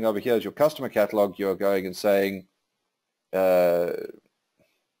what's happening over here is your customer catalog, you're going and saying, oh,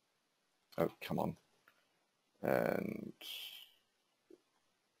 come on. And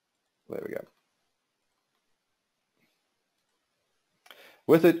there we go.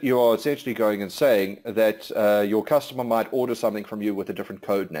 With it, you are essentially going and saying that your customer might order something from you with a different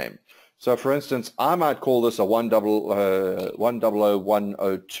code name. So for instance, I might call this a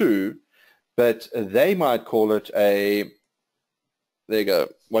 100102, but they might call it a, there you go,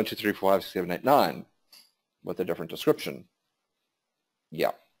 1, 2, 3, 4, 5, 6, 7, 8, 9 with a different description.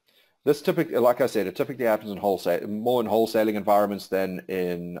 Yeah. This typically, like I said, it typically happens in wholesale, more in wholesaling environments than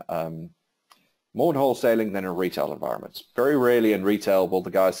in retail environments. Very rarely in retail will the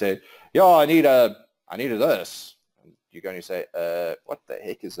guy say, "Yeah, I needed this." And you're going to say, "What the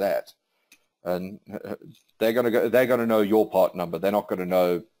heck is that?" And they're going to know your part number. They're not going to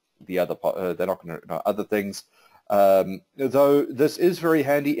know the other part. They're not going to know other things. Though this is very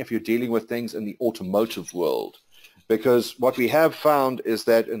handy if you're dealing with things in the automotive world. Because what we have found is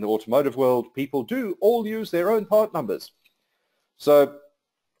that in the automotive world, people do all use their own part numbers. So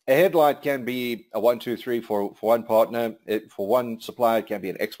a headlight can be a 1, 2, 3 for one partner. For one supplier, it can be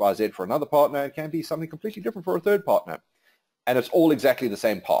an XYZ for another partner. It can be something completely different for a third partner. And it's all exactly the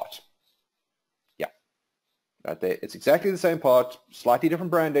same part. Yeah. Right there. It's exactly the same part, slightly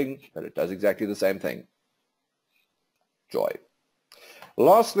different branding, but it does exactly the same thing. Joy.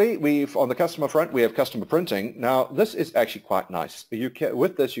 Lastly, on the customer front, we have customer printing. Now, this is actually quite nice.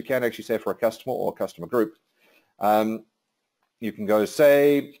 With this, you can actually say for a customer or a customer group, you can go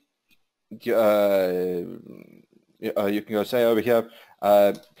say, over here,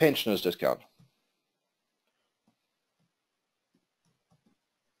 pensioners discount.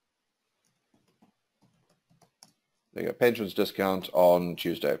 There you go, pensions discount on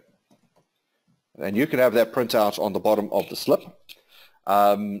Tuesday. And you can have that printout on the bottom of the slip.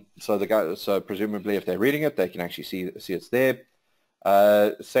 So presumably if they're reading it, they can actually see it's there.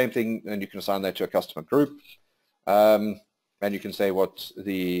 Same thing, and you can assign that to a customer group. And you can say what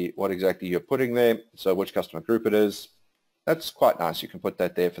exactly you're putting there, so which customer group it is. That's quite nice. You can put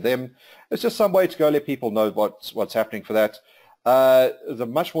that there for them. It's just some way to go let people know what's happening for that. The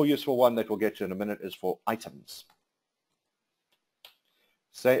much more useful one that we'll get to in a minute is for items.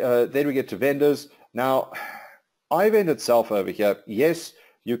 Then we get to vendors. Now, iVend itself over here, yes,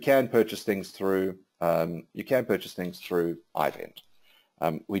 you can purchase things through iVend.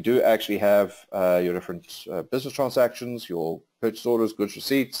 We do actually have your different business transactions, your purchase orders, goods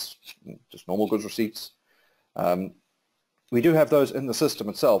receipts, just normal goods receipts. We do have those in the system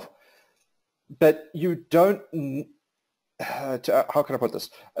itself, but you don't, how can I put this?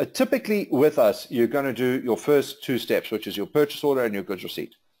 Typically with us, you're going to do your first two steps, which is your purchase order and your goods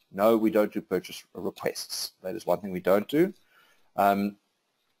receipt. No, we don't do purchase requests. That is one thing we don't do.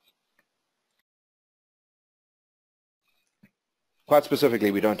 Quite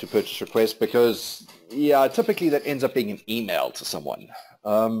specifically, we don't do purchase requests because, yeah, typically that ends up being an email to someone.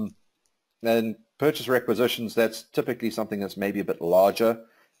 And purchase requisitions, that's typically something that's maybe a bit larger,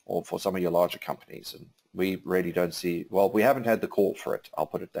 or for some of your larger companies. And we really don't see, well, we haven't had the call for it, I'll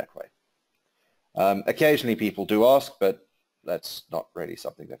put it that way. Occasionally people do ask, but that's not really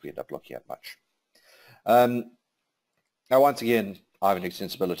something that we end up looking at much. Now, once again, I have an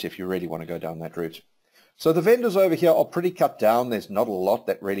extensibility if you really want to go down that route. So the vendors over here are pretty cut down. There's not a lot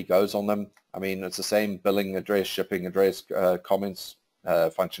that really goes on them. I mean, it's the same billing address, shipping address, comments,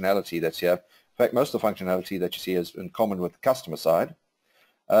 functionality that's here. In fact, most of the functionality that you see is in common with the customer side.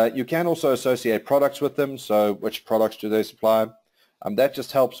 You can also associate products with them. So which products do they supply? That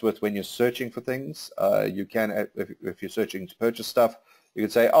just helps with when you're searching for things. You can, if you're searching to purchase stuff, you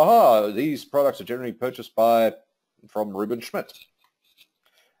can say, aha, these products are generally purchased from Ruben Schmidt.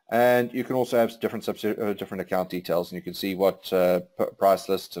 And you can also have different account details, and you can see what price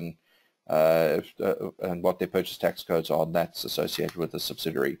list and what their purchase tax codes are, and that's associated with the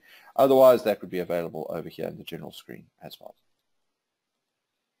subsidiary. Otherwise, that would be available over here in the general screen as well.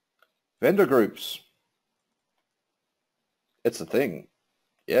 Vendor groups. It's a thing.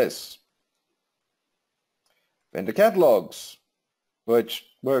 Yes. Vendor catalogs, which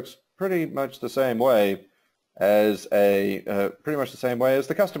works pretty much the same way as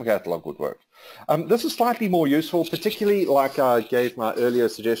the customer catalog would work. This is slightly more useful, particularly like I gave my earlier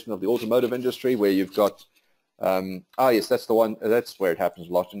suggestion of the automotive industry, where you've got yes, that's the one. That's where it happens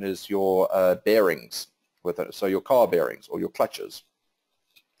a lot, and is your bearings with it. So your car bearings or your clutches.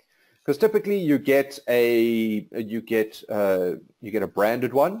 Because typically you get a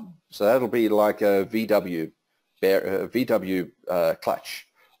branded one, so that'll be like a VW clutch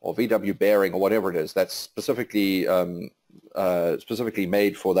or VW bearing or whatever it is. That's specifically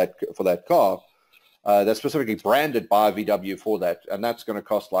made for that car. That's specifically branded by VW for that, and that's going to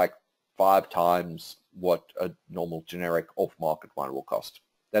cost like 5 times what a normal generic off-market one will cost.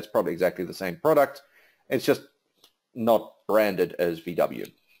 That's probably exactly the same product. It's just not branded as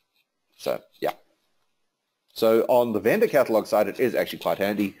VW. So yeah. So on the vendor catalog side, it is actually quite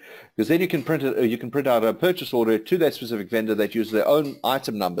handy, because then you can print out a purchase order to that specific vendor that uses their own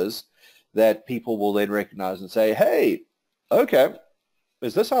item numbers that people will then recognize and say, hey, okay,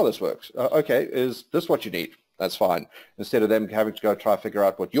 is this how this works? Okay, is this what you need? That's fine. Instead of them having to go try to figure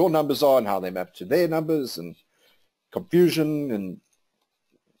out what your numbers are and how they map to their numbers and confusion, and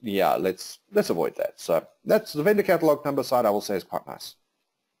yeah, let's avoid that. So that's the vendor catalog number side, I will say, is quite nice.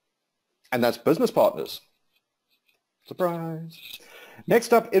 And that's business partners. Surprise.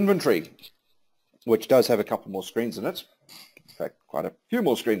 Next up, inventory, which does have a couple more screens in it. In fact, quite a few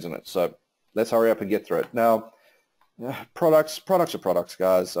more screens in it. So let's hurry up and get through it. Now, products are products,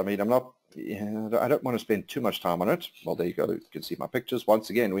 guys. I mean, I don't want to spend too much time on it. Well, there you go. You can see my pictures.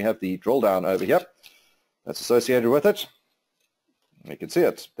 Once again, we have the drill down over here that's associated with it. You can see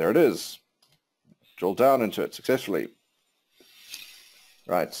it. There it is. Drill down into it successfully.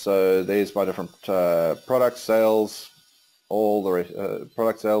 Right, so there's my different product sales, all the rest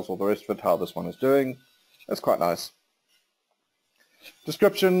of it, how this one is doing. That's quite nice.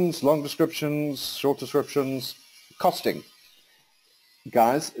 Descriptions, long descriptions, short descriptions, costing.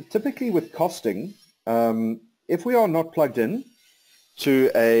 Guys, typically with costing, if we are not plugged in to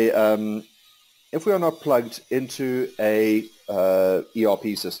a ERP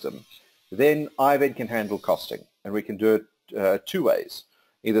system, then iVend can handle costing, and we can do it two ways,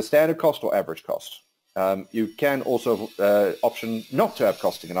 either standard cost or average cost. You can also option not to have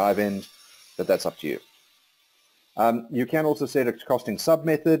costing in iVend, but that's up to you. You can also set a costing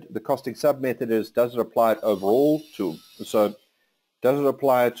sub-method. The costing sub-method is, does it apply it overall to, so does it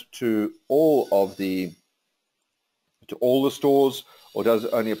apply it to all the stores, or does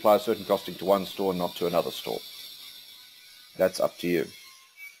it only apply certain costing to one store and not to another store? That's up to you.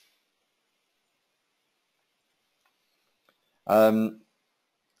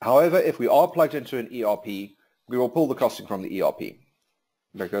 However, if we are plugged into an ERP, we will pull the costing from the ERP,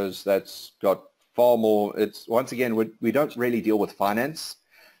 because that's got far more. It's, once again, we don't really deal with finance.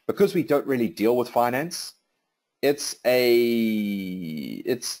 Because we don't really deal with finance, it's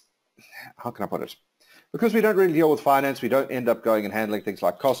how can I put it? Because we don't really deal with finance, we don't end up going and handling things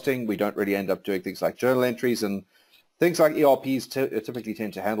like costing. We don't really end up doing things like journal entries, and things like ERPs typically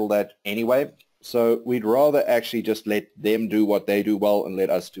tend to handle that anyway. So we'd rather actually just let them do what they do well and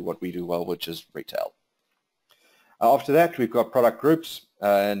let us do what we do well, which is retail. After that, we've got product groups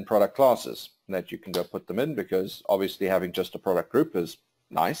and product classes that you can go put them in, because obviously having just a product group is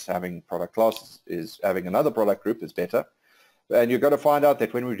nice. Having product classes having another product group is better. And you're going to find out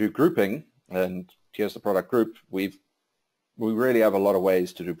that when we do grouping, and here's the product group, we really have a lot of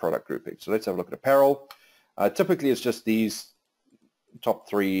ways to do product grouping. So let's have a look at apparel. Typically it's just these top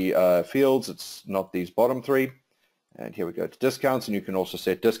three fields. It's not these bottom three. And here we go to discounts, and you can also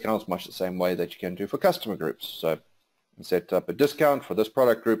set discounts much the same way that you can do for customer groups. So set up a discount for this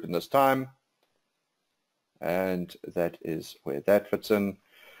product group in this time, and that is where that fits in.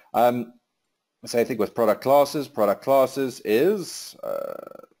 Same thing with product classes. Product classes is,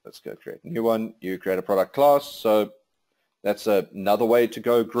 let's go create a new one. You create a product class. So that's another way to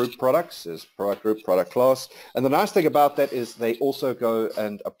go group products, is product group, product class. And the nice thing about that is they also go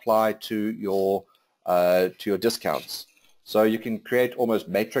and apply to your discounts. So you can create almost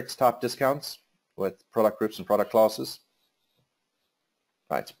matrix type discounts with product groups and product classes.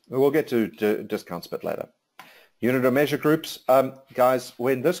 Right, we'll get to discounts a bit later. Unit or measure groups. Guys,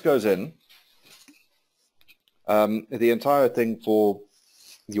 when this goes in, the entire thing for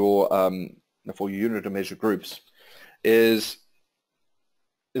your unit or measure groups is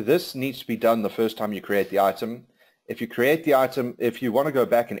this needs to be done the first time you create the item. If you create the item, if you want to go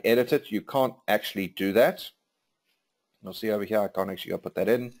back and edit it, you can't actually do that. You'll see over here, I can't actually go put that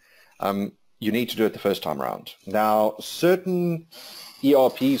in. You need to do it the first time around. Now, certain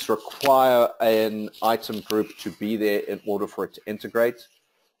ERPs require an item group to be there in order for it to integrate.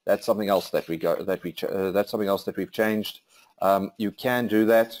 That's something else that that's something else that we've changed. You can do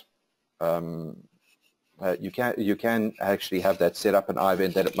that. You can actually have that set up in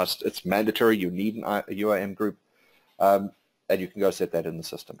iVend that it's mandatory. You need a UIM group, and you can go set that in the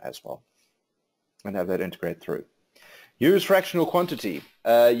system as well, and have that integrate through. Use fractional quantity.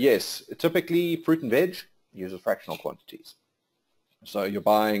 Yes, typically fruit and veg uses fractional quantities. So you're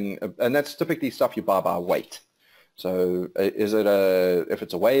buying, and that's typically stuff you buy by weight. So is it if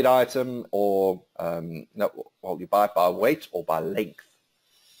it's a weighed item, or no, well, you buy it by weight or by length,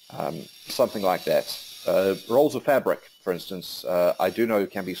 something like that. Rolls of fabric, for instance, I do know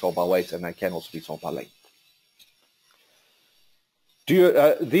can be sold by weight, and they can also be sold by length.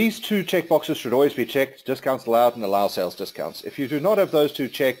 These two checkboxes should always be checked: discounts allowed and allow sales discounts. If you do not have those two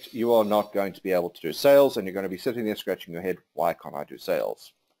checked, you are not going to be able to do sales, and you're going to be sitting there scratching your head, why can't I do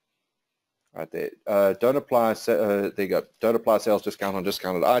sales? Right there. Don't apply, there you go. Don't apply sales discount on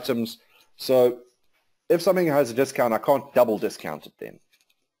discounted items. So if something has a discount, I can't double discount it then.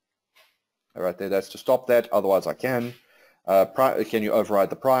 All right there, that's to stop that. Otherwise I can. Can you override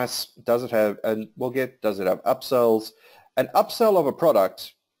the price? Does it have, and does it have upsells? An upsell of a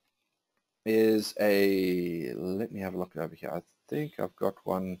product is let me have a look over here. I think I've got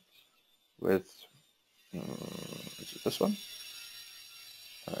one with, is it this one?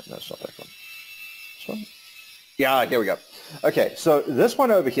 No, it's not that one. This one? Yeah, here we go. Okay, so this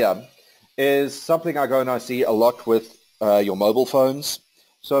one over here is something I go and I see a lot with your mobile phones.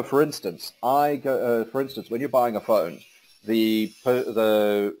 So for instance, when you're buying a phone, the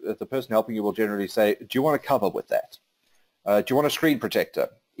person helping you will generally say, do you want a cover with that? Do you want a screen protector,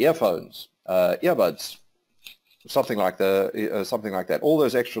 earphones, earbuds, something like that? All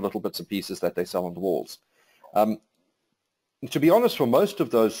those extra little bits and pieces that they sell on the walls. To be honest, for most of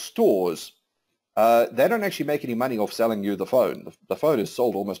those stores, they don't actually make any money off selling you the phone. The phone is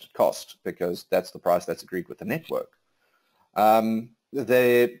sold almost at cost because that's the price that's agreed with the network.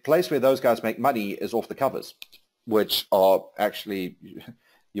 The place where those guys make money is off the covers, which are actually,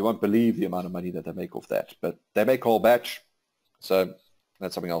 you won't believe the amount of money that they make off that. But they make whole batch, so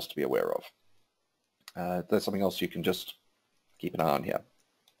that's something else to be aware of. That's something else you can just keep an eye on here.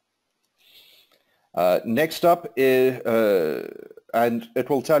 Next up is, and it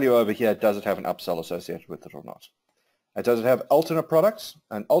will tell you over here, does it have an upsell associated with it or not? Does it have alternate products?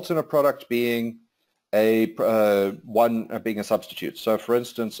 An alternate product being being a substitute. So for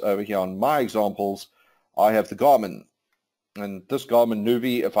instance, over here on my examples, I have the Garmin. And this Garmin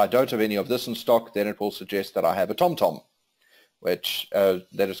Nuvi, if I don't have any of this in stock, then it will suggest that I have a TomTom, which that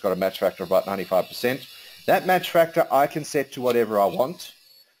has got a match factor of about 95%. That match factor I can set to whatever I want.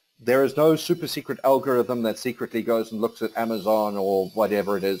 There is no super secret algorithm that secretly goes and looks at Amazon or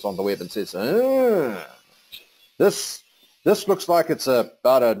whatever it is on the web and says, this looks like it's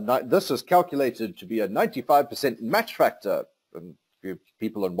this is calculated to be a 95% match factor. And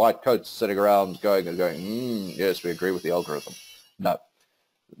people in white coats sitting around going, yes, we agree with the algorithm. No.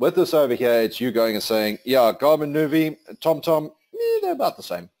 With this over here, it's you going and saying, yeah, Garmin Nuvi, TomTom, they're about the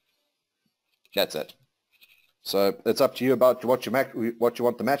same. That's it. So it's up to you about what you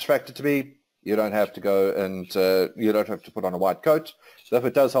want the match factor to be. You don't have to go and you don't have to put on a white coat. So if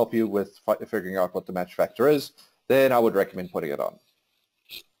it does help you with figuring out what the match factor is, then I would recommend putting it on.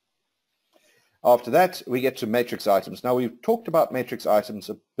 After that, we get to matrix items. Now, we've talked about matrix items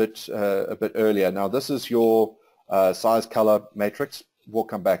a bit earlier. Now, this is your size color matrix. We'll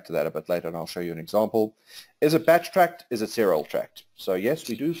come back to that a bit later, and I'll show you an example. Is it batch tracked? Is it serial tracked? So yes,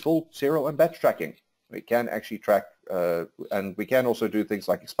 we do full serial and batch tracking. We can actually track, and we can also do things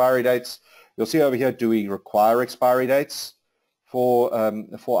like expiry dates. You'll see over here, do we require expiry dates for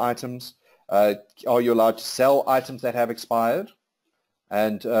items? Are you allowed to sell items that have expired?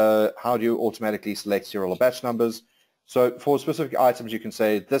 And how do you automatically select serial or batch numbers? So for specific items, you can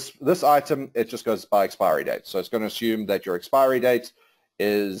say this item, it just goes by expiry date. So it's going to assume that your expiry date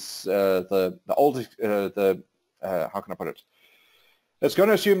is the oldest, how can I put it? It's going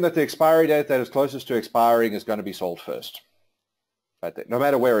to assume that the expiry date that is closest to expiring is going to be sold first. Right there. No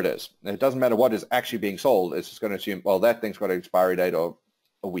matter where it is. It doesn't matter what is actually being sold. It's just going to assume, well, that thing's got an expiry date of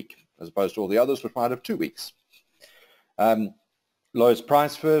a week, as opposed to all the others which might have 2 weeks. Lowest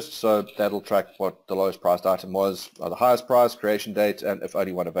price first, so that'll track what the lowest priced item was, or the highest price, creation date, and if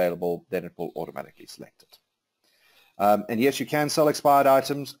only one available, then it will automatically select it. And yes, you can sell expired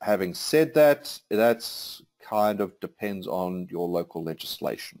items. Having said that, that's kind of depends on your local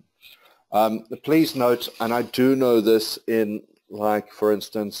legislation. Please note, and I do know this in, like, for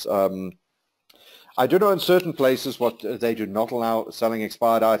instance, I do know in certain places what they do not allow selling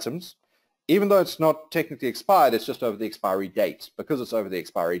expired items. Even though it's not technically expired, it's just over the expiry date. Because it's over the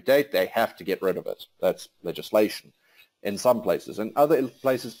expiry date, they have to get rid of it. That's legislation in some places. In other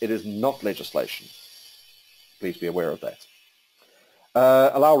places, it is not legislation. Please be aware of that.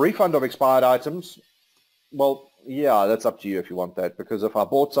 Allow refund of expired items. Well, yeah, that's up to you if you want that. Because if I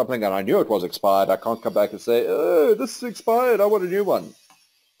bought something and I knew it was expired, I can't come back and say, oh, this is expired, I want a new one.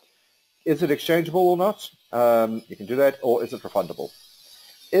 Is it exchangeable or not? You can do that. Or is it refundable?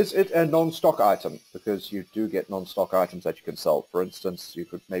 Is it a non-stock item? Because you do get non-stock items that you can sell. For instance, you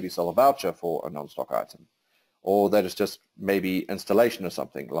could maybe sell a voucher for a non-stock item. Or that is just maybe installation or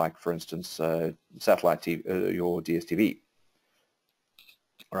something, like, for instance, satellite TV, your DSTV.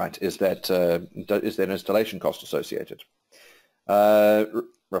 All right, is there an installation cost associated?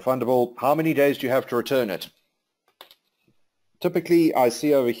 Refundable. How many days do you have to return it? Typically, I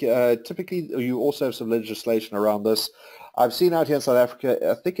see over here, typically you also have some legislation around this. I've seen out here in South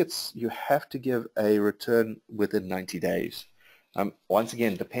Africa, I think it's you have to give a return within 90 days. Once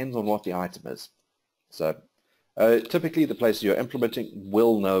again, depends on what the item is. So typically the places you're implementing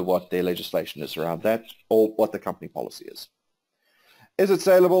will know what their legislation is around that or what the company policy is. Is it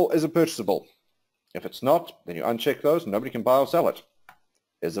saleable? Is it purchasable? If it's not, then you uncheck those and nobody can buy or sell it.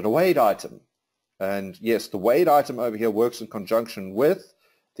 Is it a weighed item? And yes, the weighed item over here works in conjunction with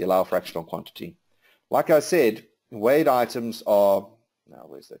the allow fractional quantity. Like I said, weighed items are, now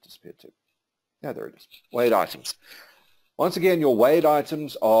where's that disappeared to? Yeah, there it is. Weighed items. Once again, your weighed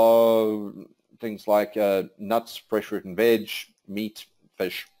items are things like nuts, fresh fruit and veg, meat,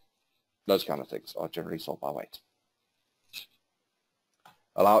 fish, those kind of things are generally sold by weight.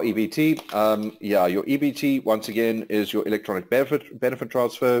 Allow EBT. Yeah, your EBT, once again, is your electronic benefit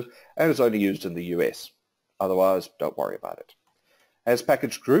transfer and is only used in the US. Otherwise, don't worry about it. As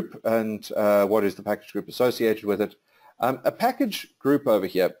package group, and what is the package group associated with it? A package group over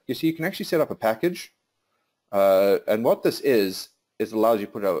here, you see you can actually set up a package, and what this is it allows you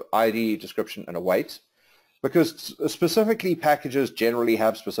to put an ID, description, and a weight, because specifically packages generally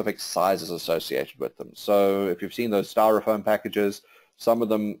have specific sizes associated with them. So if you've seen those styrofoam packages, some of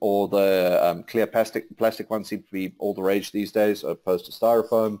them, or the clear plastic ones seem to be all the rage these days, opposed to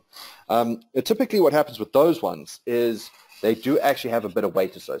styrofoam. Typically what happens with those ones is they do actually have a bit of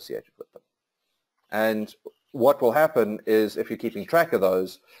weight associated with them. And what will happen is, if you're keeping track of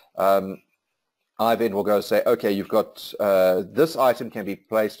those, iVend will go say, okay, you've got this item can be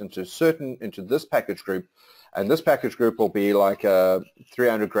placed into this package group, and this package group will be like a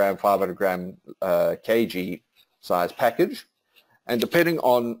 300 gram, 500 gram kg size package, and depending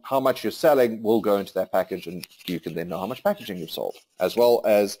on how much you're selling will go into that package, and you can then know how much packaging you've sold, as well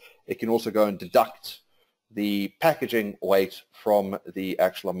as it can also go and deduct the packaging weight from the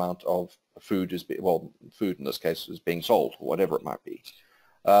actual amount of food food in this case is being sold, or whatever it might be.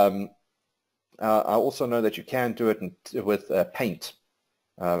 I also know that you can do it with paint.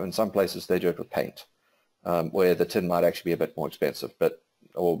 In some places they do it with paint, where the tin might actually be a bit more expensive.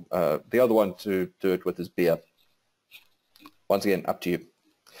 Or the other one to do it with is beer. Once again, up to you.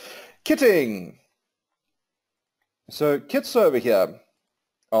 Kitting. So kits over here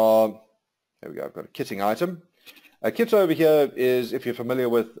are, there we go, I've got a kitting item. A kit over here is, if you're familiar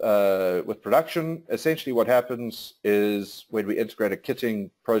with production, essentially what happens is when we integrate a kitting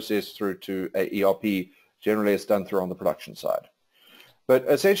process through to a ERP, generally it's done through on the production side. But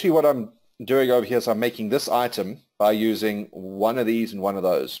essentially what I'm doing over here is I'm making this item by using one of these and one of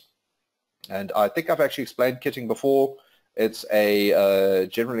those. And I think I've actually explained kitting before. It's a,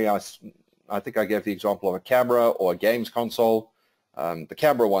 generally I think I gave the example of a camera or a games console. The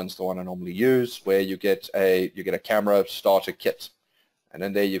camera one's the one I normally use, where you get a camera starter kit, and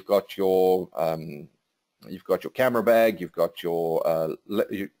then there you've got your camera bag, you've got your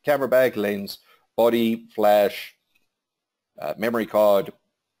camera bag, lens, body, flash, memory card,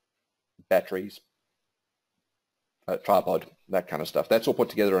 batteries, tripod, that kind of stuff. That's all put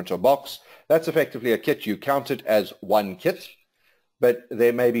together into a box. That's effectively a kit. You count it as one kit. But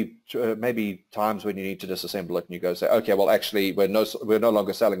there may be times when you need to disassemble it, and you go say, okay, well actually we're no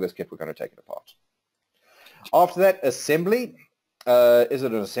longer selling this kit, we're going to take it apart. After that, assembly. Is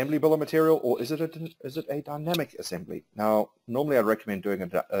it an assembly bill of material, or is it a dynamic assembly? Now, normally I'd recommend doing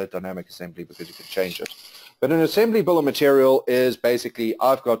a dynamic assembly because you can change it. But an assembly bill of material is basically,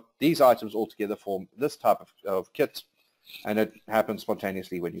 I've got these items all together for this type of kit, and it happens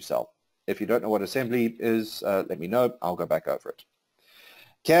spontaneously when you sell. If you don't know what assembly is, let me know. I'll go back over it.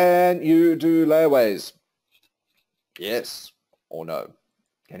 Can you do layaways? Yes or no.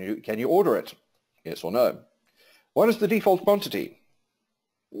 Can you order it? Yes or no. What is the default quantity?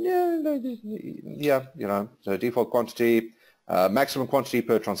 Yeah, so default quantity, maximum quantity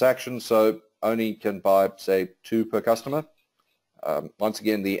per transaction, so only can buy, say, 2 per customer. Once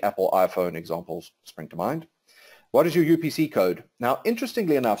again, the Apple iPhone examples spring to mind. What is your UPC code? Now,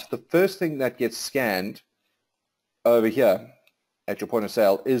 interestingly enough, the first thing that gets scanned over here at your point of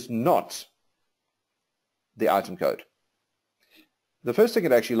sale is not the item code. The first thing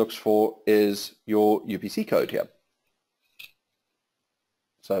it actually looks for is your UPC code here.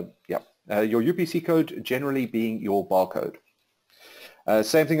 So yeah, your UPC code generally being your barcode.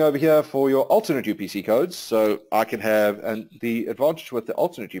 Same thing over here for your alternate UPC codes. So I can have, and the advantage with the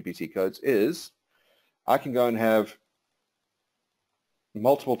alternate UPC codes is I can go and have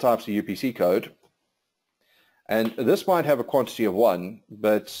multiple types of UPC code. And this might have a quantity of 1,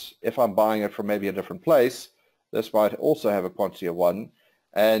 but if I'm buying it from maybe a different place, this might also have a quantity of 1.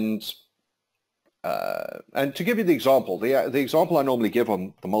 And to give you the example, the example I normally give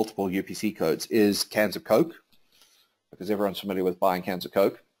on the multiple UPC codes is cans of Coke, because everyone's familiar with buying cans of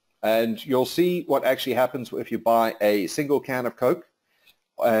Coke. And you'll see what actually happens if you buy a single can of Coke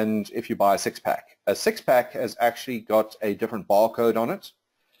and if you buy a 6-pack. A 6-pack has actually got a different barcode on it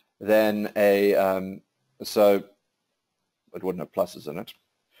than a... so it wouldn't have pluses in it.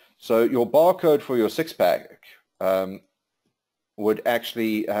 So your barcode for your 6-pack would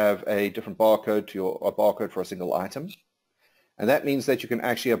actually have a different barcode to a barcode for a single item. And that means that you can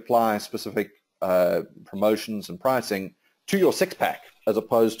actually apply specific promotions and pricing to your 6-pack as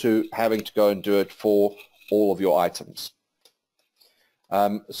opposed to having to go and do it for all of your items.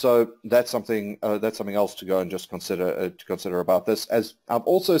 So that's something else to go and just consider about this. As I've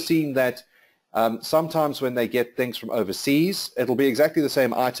also seen that sometimes when they get things from overseas, it'll be exactly the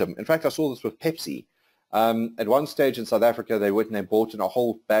same item. In fact, I saw this with Pepsi. At one stage in South Africa, they went and they bought in a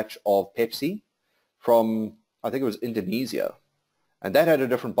whole batch of Pepsi from, I think it was Indonesia. And that had a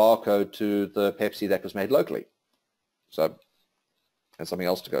different barcode to the Pepsi that was made locally. So that's something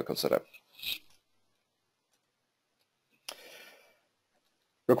else to go consider.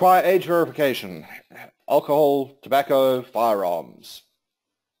 Require age verification. Alcohol, tobacco, firearms.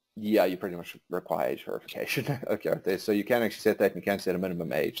 Yeah, you pretty much require age verification. Okay, so you can actually set that, and you can set a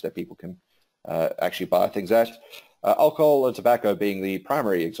minimum age that people can actually buy things at. Alcohol and tobacco being the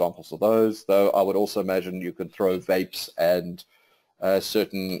primary examples of those, though I would also imagine you could throw vapes and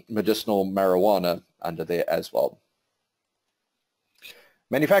certain medicinal marijuana under there as well.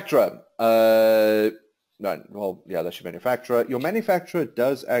 Manufacturer. No, well, yeah, that's your manufacturer. Your manufacturer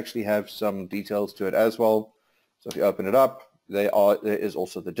does actually have some details to it as well. So if you open it up, there is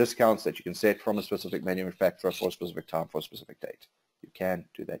also the discounts that you can set from a specific manufacturer for a specific time, for a specific date. You can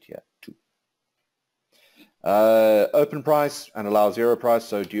do that here too. Open price and allow zero price.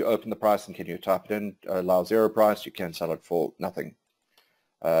 So do you open the price and can you type it in? Allow zero price, you can sell it for nothing.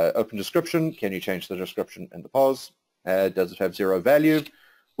 Open description, can you change the description in the POS? Does it have zero value?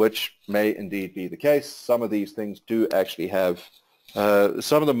 Which may indeed be the case. Some of these things do actually have,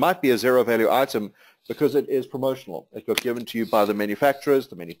 some of them might be a zero value item because it is promotional. It got given to you by the manufacturers.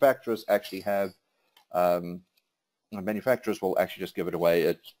 The manufacturers actually have, manufacturers will actually just give it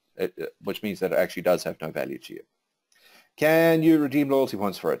away, which means that it actually does have no value to you. Can you redeem loyalty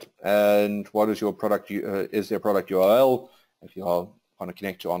points for it? And what is your product, is there a product URL? If you want to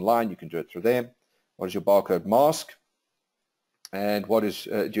connect to online, you can do it through there. What is your barcode mask? And what is,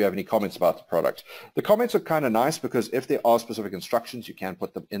 do you have any comments about the product? The comments are kind of nice because if there are specific instructions, you can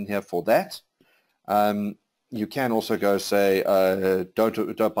put them in here for that. You can also go say,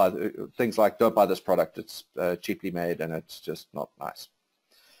 don't buy, things like don't buy this product, it's cheaply made and it's just not nice.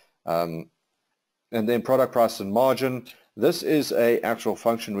 And then product price and margin. This is a actual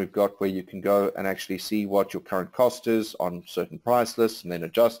function we've got where you can go and actually see what your current cost is on certain price lists and then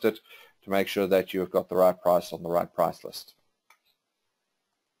adjust it to make sure that you've got the right price on the right price list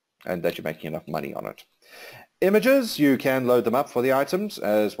and that you're making enough money on it. Images, you can load them up for the items,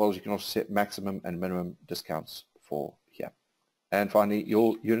 as well as you can also set maximum and minimum discounts for here. And finally,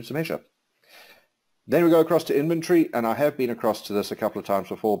 your units of measure. Then we go across to inventory, and I have been across to this a couple of times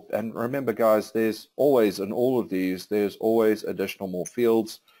before. And remember, guys, there's always, in all of these, there's always additional more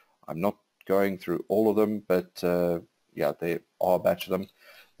fields. I'm not going through all of them, but yeah, there are a batch of them.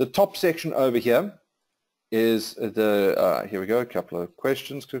 The top section over here is the, here we go, a couple of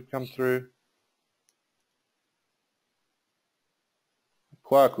questions could come through.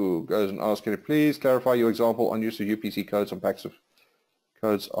 Kwaku goes and asks, can you please clarify your example on use of UPC codes on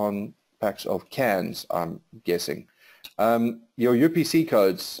packs of cans, I'm guessing. Your UPC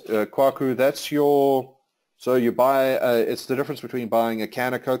codes, Kwaku, that's your, so you buy, it's the difference between buying a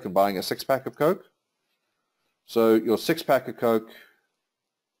can of Coke and buying a six-pack of Coke. So your six-pack of Coke,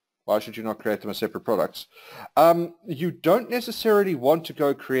 why should you not create them as separate products? You don't necessarily want to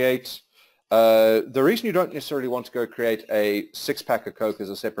go create, the reason you don't necessarily want to go create a six-pack of Coke as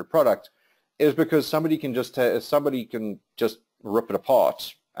a separate product is because somebody can just rip it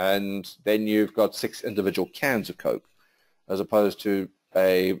apart and then you've got 6 individual cans of Coke as opposed to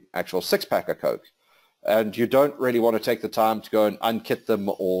a actual six-pack of Coke. And you don't really want to take the time to go and unkit them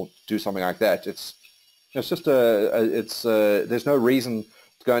or do something like that. It's just there's no reason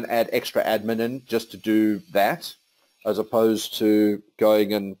to go and add extra admin in just to do that, as opposed to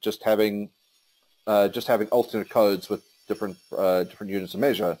going and just having alternate codes with different units of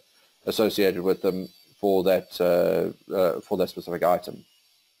measure associated with them for that specific item.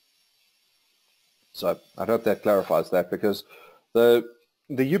 So I hope that clarifies that, because the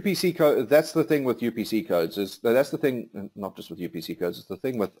UPC code, that's the thing with UPC codes, that's the thing, not just with UPC codes, it's the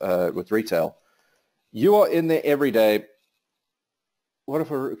thing with retail. You are in there every day. What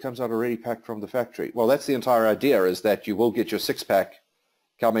if it comes out already packed from the factory? Well, that's the entire idea, is that you will get your six-pack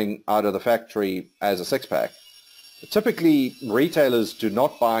coming out of the factory as a six-pack. Typically, retailers do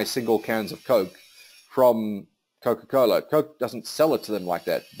not buy single cans of Coke from Coca-Cola. Coke doesn't sell it to them like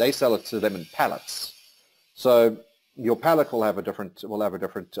that. They sell it to them in pallets. So your pallet will have a different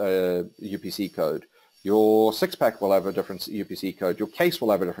UPC code. Your six-pack will have a different UPC code. Your case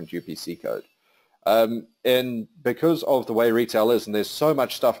will have a different UPC code. And because of the way retail is, and there's so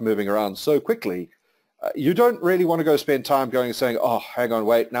much stuff moving around so quickly, you don't really want to go spend time going and saying, oh, hang on,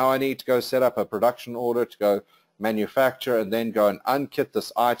 wait, now I need to go set up a production order to go manufacture and then go and unkit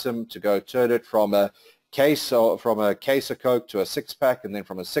this item to go turn it from a case of Coke to a six-pack, and then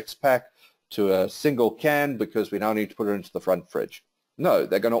from a six-pack to a single can, because we now need to put it into the front fridge. No,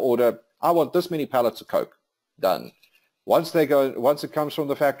 they're going to order, I want this many pallets of Coke. Done. Once it comes from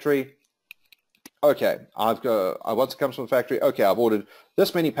the factory, okay, once it comes from the factory, okay, I've ordered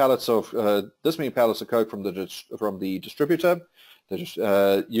this many pallets of Coke from the distributor.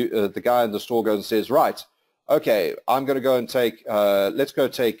 The guy in the store goes and says, right, okay, I'm going to go and take, let's go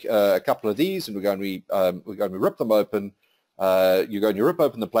take a couple of these, and we're going to rip them open. You're going to rip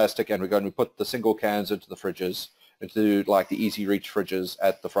open the plastic, and we're going to put the single cans into the fridges, into like the easy reach fridges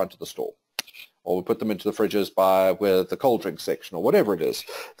at the front of the store. Or we put them into the fridges with the cold drink section or whatever it is.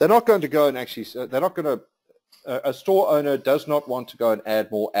 They're not going to go and actually, they're not going to, a store owner does not want to go and add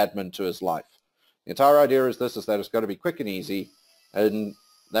more admin to his life. The entire idea is that it's going to be quick and easy, and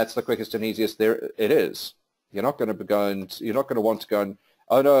that's the quickest and easiest there it is. You're not going to want to go and,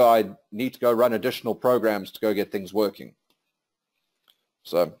 oh no, I need to go run additional programs to go get things working.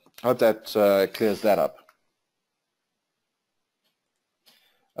 So I hope that clears that up.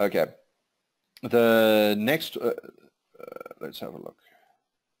 Okay. The next, let's have a look.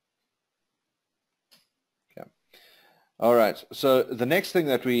 Okay. All right. So the next thing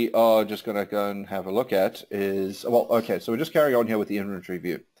that we are just going to go and have a look at is, well, okay, so we're just carrying on here with the inventory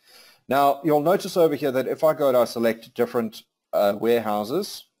view. Now, you'll notice over here that if I go and I select different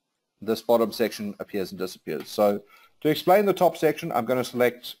warehouses, this bottom section appears and disappears. So to explain the top section, I'm going to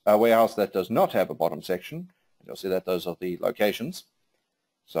select a warehouse that does not have a bottom section. You'll see that those are the locations.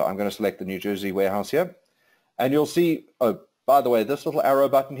 So I'm going to select the New Jersey warehouse here. And you'll see, oh, by the way, this little arrow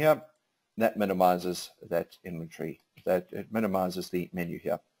button here, that minimizes that inventory. It minimizes the menu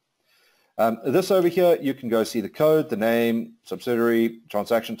here. This over here, you can go see the code, the name, subsidiary,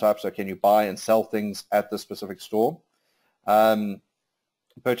 transaction type. So can you buy and sell things at the specific store?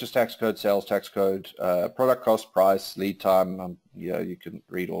 Purchase tax code, sales tax code, product cost, price, lead time. You can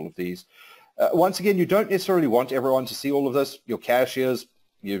read all of these. Once again, you don't necessarily want everyone to see all of this. Your cashiers,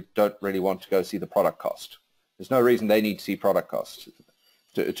 you don't really want to go see the product cost. There's no reason they need to see product cost,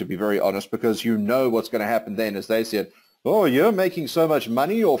 to be very honest, because you know what's going to happen then as they said, oh, you're making so much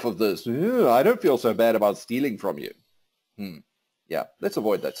money off of this. I don't feel so bad about stealing from you. Yeah, let's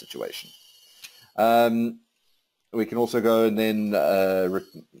avoid that situation. We can also go and then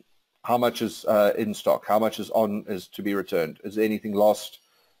how much is in stock, how much is to be returned. Is anything lost?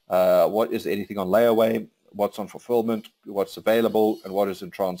 What is anything on layaway? What's on fulfillment, what's available, and what is in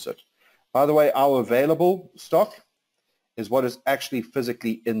transit. By the way, our available stock is what is actually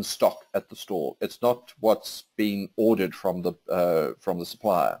physically in stock at the store. It's not what's being ordered from the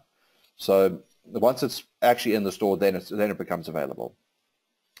supplier. So once it's actually in the store, then it becomes available.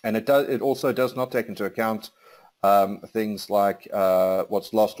 And it also does not take into account things like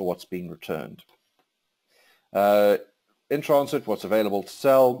what's lost or what's being returned. In transit, what's available to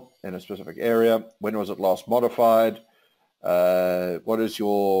sell in a specific area, when was it last modified, what is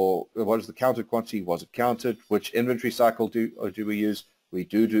the counted quantity, was it counted, which inventory cycle do we use? We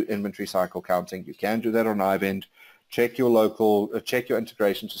do inventory cycle counting. You can do that on iVend. Check your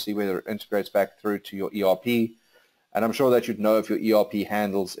integration to see whether it integrates back through to your ERP, and I'm sure that you'd know if your ERP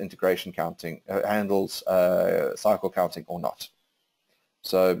handles integration counting, cycle counting or not.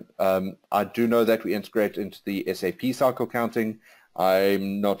 So I do know that we integrate into the SAP cycle counting.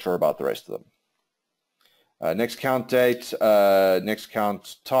 I'm not sure about the rest of them. Next count date, next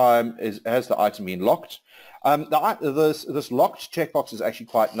count time has the item been locked. This locked checkbox is actually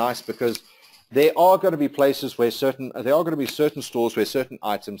quite nice because there are going to be places where certain stores where certain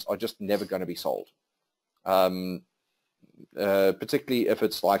items are just never going to be sold. Particularly if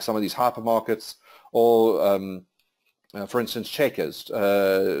it's like some of these hypermarkets or for instance, Checkers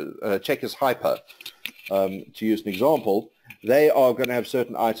Hyper, to use an example, they are going to have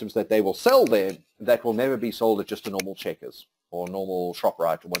certain items that they will sell there that will never be sold at just a normal Checkers or normal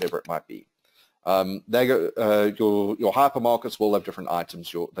ShopRite or whatever it might be. Your hypermarkets will have different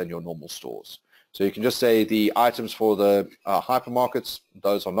items than your normal stores. So you can just say the items for the hypermarkets,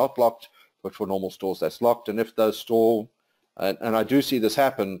 those are not locked, but for normal stores that's locked. And if those and I do see this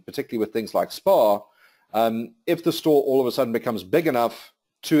happen, particularly with things like Spa, if the store all of a sudden becomes big enough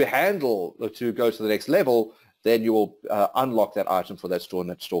to go to the next level, then you will unlock that item for that store, and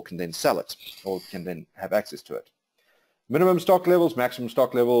that store can then sell it or can then have access to it. Minimum stock levels, maximum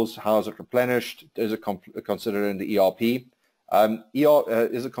stock levels, how is it replenished? Is it considered in the ERP?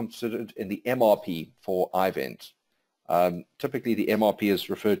 Is it considered in the MRP for iVend? Typically the MRP is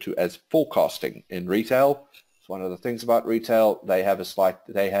referred to as forecasting in retail. It's one of the things about retail. They have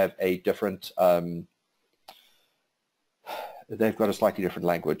a different they've got a slightly different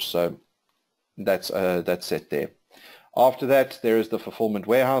language, so that's set there. After that, there is the fulfillment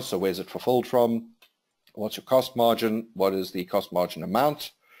warehouse. So where's it fulfilled from? What's your cost margin? What is the cost margin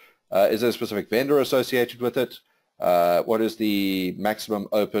amount? Is there a specific vendor associated with it? What is the maximum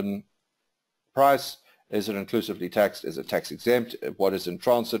open price? Is it inclusively taxed? Is it tax exempt? What is in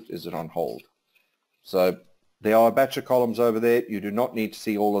transit? Is it on hold? So there are a batch of columns over there. You do not need to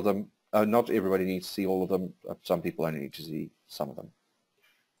see all of them. Not everybody needs to see all of them. Some people only need to see some of them.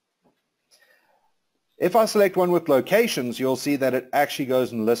 If I select one with locations, you'll see that it actually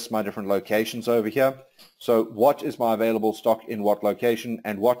goes and lists my different locations over here. So what is my available stock in what location,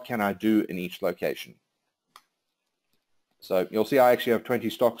 and what can I do in each location? So you'll see I actually have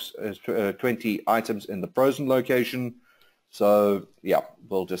 20 items in the frozen location. So yeah,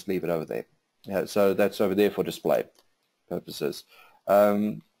 we'll just leave it over there. Yeah, so that's over there for display purposes.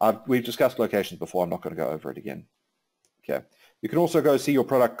 We've discussed locations before. I'm not going to go over it again. Okay. You can also go see your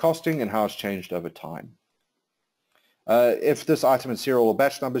product costing and how it's changed over time. If this item is serial or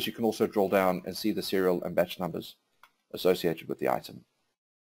batch numbers, you can also drill down and see the serial and batch numbers associated with the item.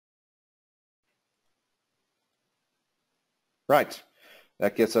 Right.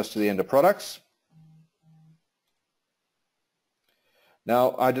 That gets us to the end of products.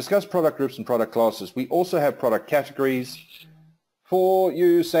 Now, I discussed product groups and product classes. We also have product categories. For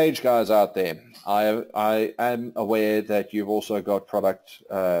you Sage guys out there, I am aware that you've also got product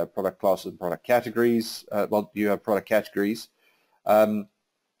classes and product categories. Well, you have product categories.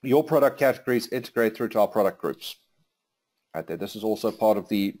 Your product categories integrate through to our product groups. Right there. This is also part of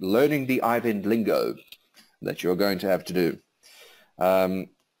the learning the iVend lingo that you're going to have to do.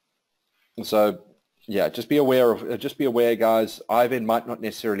 So yeah, just be aware, guys. iVend might not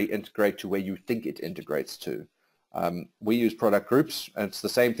necessarily integrate to where you think it integrates to. We use product groups, and it's the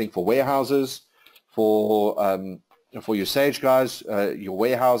same thing for warehouses. For your Sage guys, your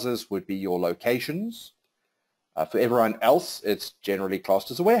warehouses would be your locations. For everyone else, it's generally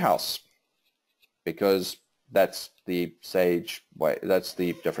classed as a warehouse, because that's the Sage way. That's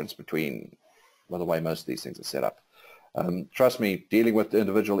the difference between, well, the way most of these things are set up. Trust me, dealing with the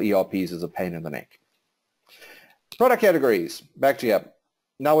individual ERPs is a pain in the neck. Product categories, back to you.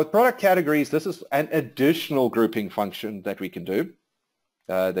 Now with product categories, this is an additional grouping function that we can do,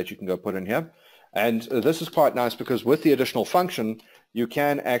 that you can go put in here. And this is quite nice because with the additional function, you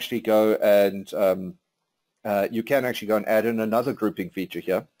can actually go and add in another grouping feature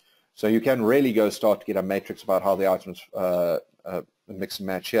here. So you can really go start to get a matrix about how the items mix and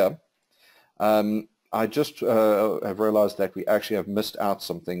match here. I just have realized that we actually have missed out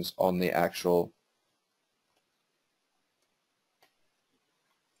some things on the actual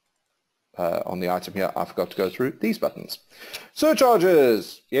on the item here. I forgot to go through these buttons.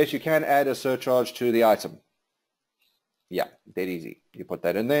 Surcharges. Yes, you can add a surcharge to the item. Yeah, dead easy. You put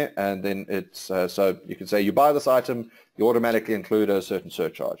that in there, and then it's so you can say you buy this item, you automatically include a certain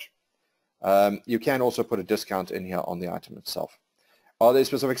surcharge. You can also put a discount in here on the item itself. Are there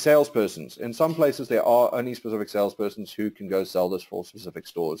specific salespersons? In some places there are only specific salespersons who can go sell this for specific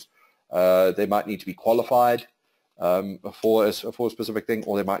stores. They might need to be qualified for a specific thing,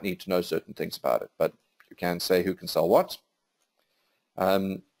 or they might need to know certain things about it, but you can say who can sell what.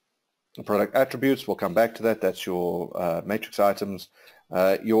 Product attributes, we'll come back to that. That's your matrix items.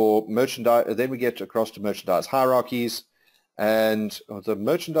 Your merchandise, then we get across to merchandise hierarchies, and the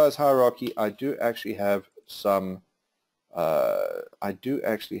merchandise hierarchy, I do actually have some, there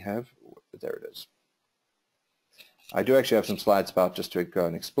it is. I do actually have some slides about, just to go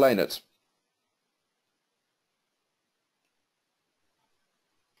and explain it.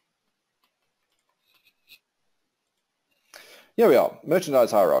 Here we are,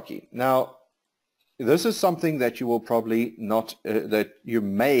 merchandise hierarchy. Now, this is something that you will probably not, that you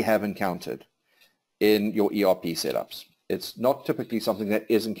may have encountered in your ERP setups. It's not typically something that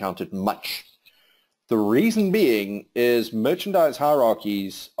is encountered much. The reason being is merchandise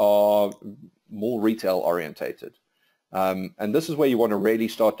hierarchies are more retail orientated. And this is where you want to really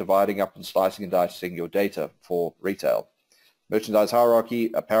start dividing up and slicing and dicing your data for retail. Merchandise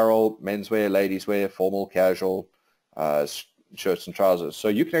hierarchy, apparel, menswear, ladieswear, formal, casual, shirts and trousers. So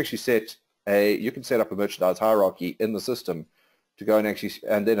you can actually set up a merchandise hierarchy in the system to go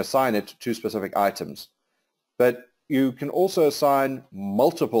and then assign it to specific items. But you can also assign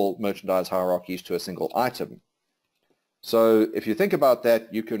multiple merchandise hierarchies to a single item. So if you think about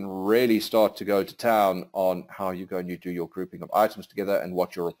that, you can really start to go to town on how you're going to do your grouping of items together and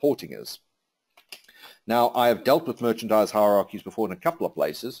what your reporting is. Now, I have dealt with merchandise hierarchies before in a couple of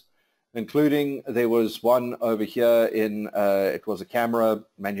places, including there was one over here in it was a camera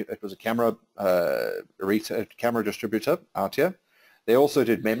distributor out here. They also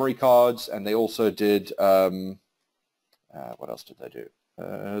did memory cards, and they also did what else did they do?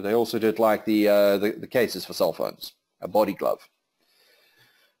 They also did like the cases for cell phones, a body glove.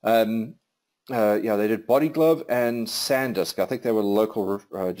 yeah, they did Body Glove and SanDisk. I think they were local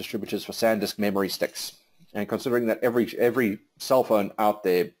distributors for SanDisk memory sticks. And considering that every cell phone out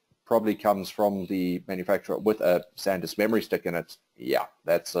there probably comes from the manufacturer with a SanDisk memory stick in it, yeah,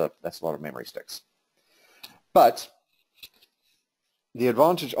 that's a lot of memory sticks. But the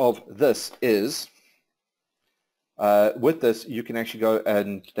advantage of this is, with this, you can actually go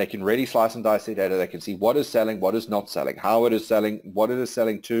and they can really slice and dice their data. They can see what is selling, what is not selling, how it is selling, what it is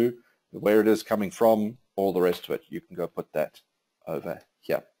selling to, where it is coming from, all the rest of it. You can go put that over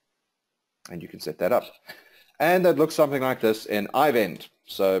here. And you can set that up. And that looks something like this in iVend.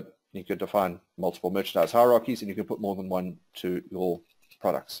 So you could define multiple merchandise hierarchies and you can put more than one to your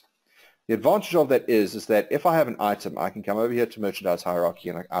products. The advantage of that is that if I have an item, I can come over here to merchandise hierarchy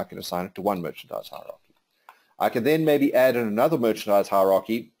and I can assign it to one merchandise hierarchy. I can then maybe add in another merchandise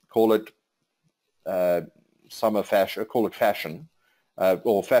hierarchy, call it summer fashion, call it fashion,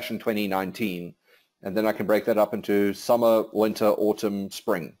 or fashion 2019, and then I can break that up into summer, winter, autumn,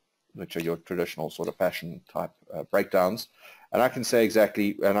 spring, which are your traditional sort of fashion type breakdowns. And I can say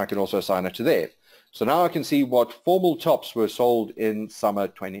exactly, and I can also assign it to there. So now I can see what formal tops were sold in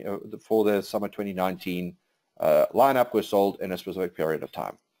summer for the summer 2019 lineup were sold in a specific period of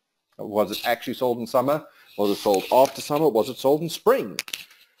time. Was it actually sold in summer? Was it sold after summer? Was it sold in spring?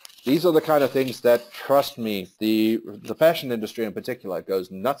 These are the kind of things that, trust me, the fashion industry in particular goes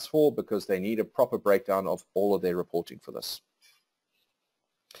nuts for, because they need a proper breakdown of all of their reporting for this.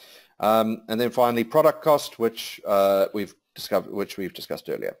 And then finally, product cost, which we've discussed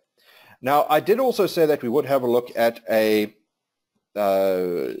earlier. Now, I did also say that we would have a look at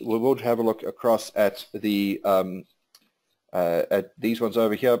across at the at these ones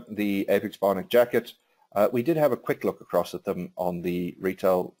over here, the Apex Bionic jacket. We did have a quick look across at them on the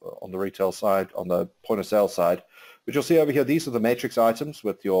retail side, on the point of sale side. But you'll see over here, these are the matrix items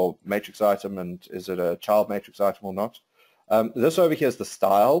with your matrix item, and is it a child matrix item or not? This over here is the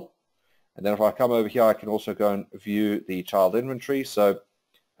style. And then if I come over here, I can also go and view the child inventory. So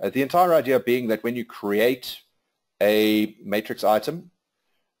the entire idea being that when you create a matrix item,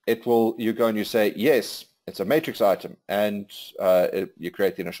 you go and you say, yes, it's a matrix item. And you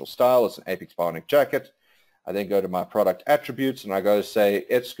create the initial style. It's an Apex Bionic jacket. I then go to my product attributes and I go say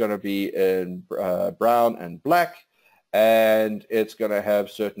it's going to be in brown and black, and it's going to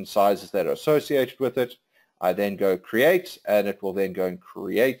have certain sizes that are associated with it. I then go create, and it will then go and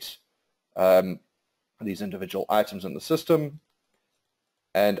create these individual items in the system,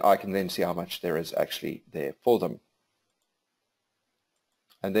 and I can then see how much there is actually there for them.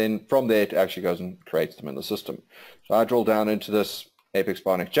 And then from there it actually goes and creates them in the system. So I drill down into this Apex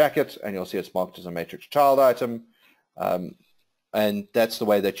Bionic jacket, and you'll see it's marked as a matrix child item, and that's the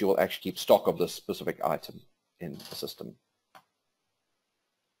way that you will actually keep stock of this specific item in the system.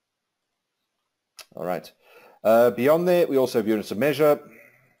 All right. Beyond there, we also have units of measure,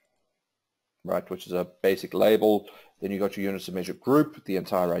 right, which is a basic label. Then you got your units of measure group. The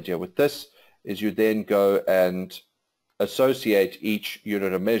entire idea with this is you then go and associate each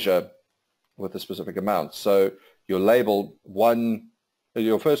unit of measure with a specific amount. So your label one,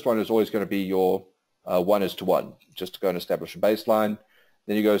 your first one is always going to be your 1:1, just to go and establish a baseline.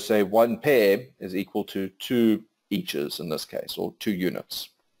 Then you go say one pair is equal to 2 eaches in this case, or 2 units.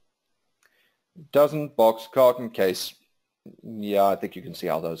 Dozen, box, carton, case. Yeah, I think you can see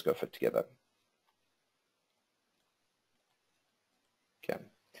how those go fit together. Okay.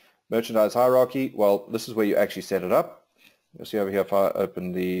 Merchandise hierarchy. Well, this is where you actually set it up. You'll see over here if I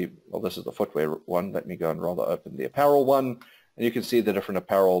open the, well, this is the footwear one. Let me go and rather open the apparel one. And you can see the different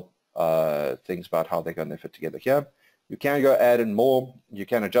apparel things about how they're going to fit together here. You can go add in more. You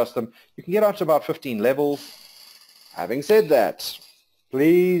can adjust them. You can get up to about 15 levels. Having said that,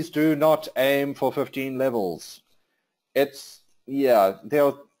 please do not aim for 15 levels. It's, yeah,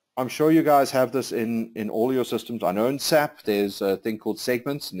 I'm sure you guys have this in all your systems. I know in SAP there's a thing called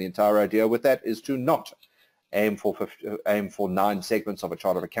segments, and the entire idea with that is to not aim for 9 segments of a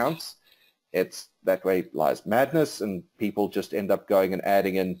chart of accounts. It's that way lies madness, and people just end up going and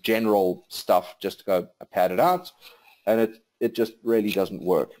adding in general stuff just to go pad it out, and it just really doesn't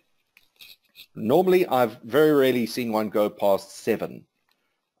work. Normally, I've very rarely seen one go past 7,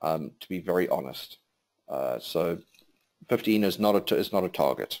 to be very honest. So 15 is not a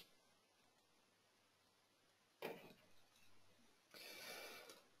target.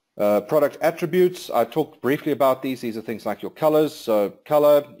 Product attributes, I talked briefly about these. These are things like your colors. So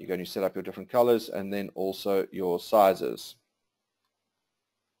color, you're going to set up your different colors, and then also your sizes.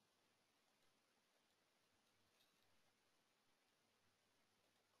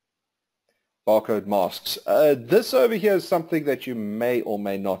 barcode masks. This over here is something that you may or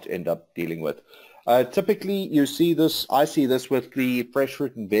may not end up dealing with. Typically, you see this, I see this with the fresh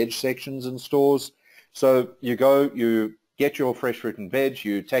fruit and veg sections in stores. So you go, you get your fresh fruit and veg,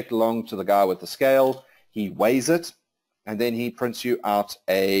 you take it along to the guy with the scale, he weighs it, and then he prints you out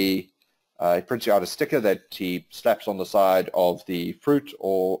a sticker that he slaps on the side of the fruit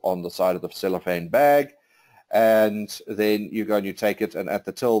or on the side of the cellophane bag. And then you go and you take it, and at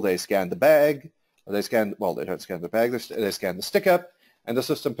the till they scan the bag. They don't scan the bag, they scan the sticker, and the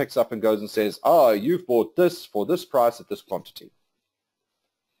system picks up and goes and says, you've bought this for this price at this quantity.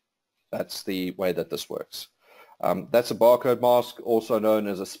 That's the way that this works. That's a barcode mask, also known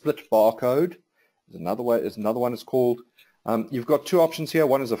as a split barcode. There's another one it's called. You've got two options here.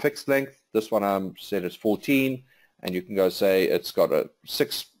 One is a fixed length. This one said it's 14, and you can go say it's got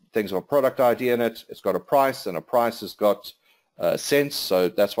 6 things of a product ID in it. It's got a price, and a price has got cents, so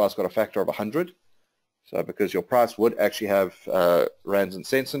that's why it's got a factor of 100. So because your price would actually have rands and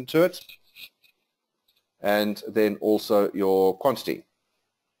cents into it. And then also your quantity.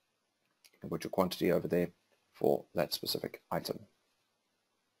 You put your quantity over there for that specific item.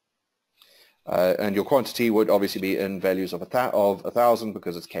 And your quantity would obviously be in values of 1,000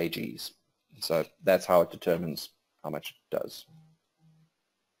 because it's kgs. So that's how it determines how much it does.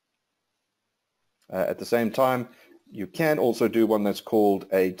 At the same time, you can also do one that's called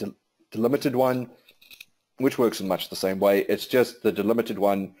a delimited one, which works in much the same way. It's just the delimited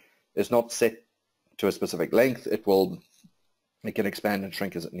one is not set to a specific length. It can expand and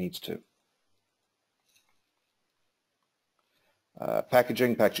shrink as it needs to.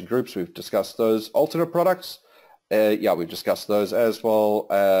 Packaging groups, we've discussed those. Alternate products, yeah, we've discussed those as well.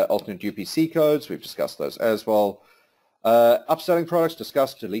 Alternate UPC codes, we've discussed those as well. Upselling products,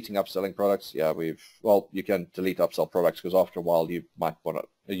 discussed. Deleting upselling products, yeah, you can delete upsell products because after a while you might want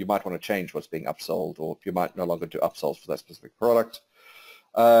to change what's being upsold, or you might no longer do upsells for that specific product.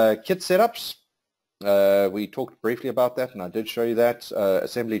 Kit setups, we talked briefly about that, and I did show you that.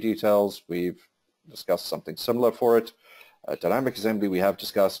 Assembly details, we've discussed something similar for it. Dynamic assembly we have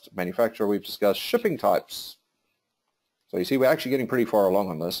discussed. Manufacturer we've discussed. Shipping types. So you see we're actually getting pretty far along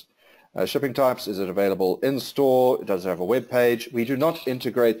on this. Shipping types, is it available in store? Does it have a web page? We do not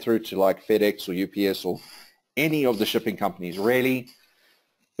integrate through to like FedEx or UPS or any of the shipping companies really,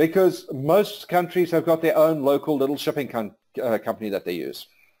 because most countries have got their own local little shipping company that they use.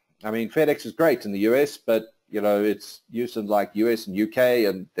 I mean, FedEx is great in the US, but you know, it's used in like US and UK,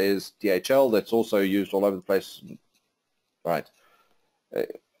 and there's DHL that's also used all over the place. Right.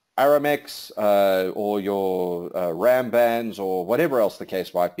 Aramex or your Ram bands or whatever else the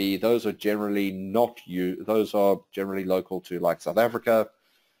case might be, those are generally not used. Those are generally local to like South Africa.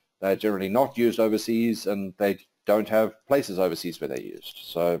 They're generally not used overseas, and they don't have places overseas where they're used.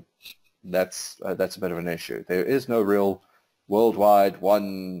 So that's a bit of an issue. There is no real worldwide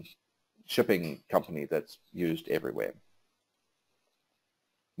one shipping company that's used everywhere.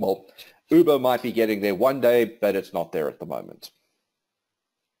 Well, Uber might be getting there one day, but it's not there at the moment.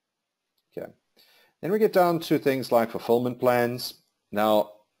 Okay. Then we get down to things like fulfillment plans.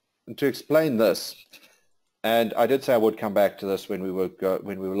 Now, to explain this, and I did say I would come back to this when we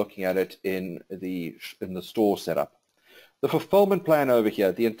were looking at it in the store setup. The fulfillment plan over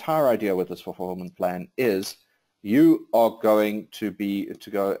here, the entire idea with this fulfillment plan is you are going to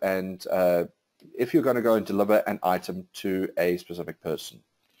go and if you're going to go and deliver an item to a specific person.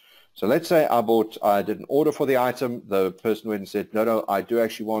 So let's say I did an order for the item. The person went and said, no, I do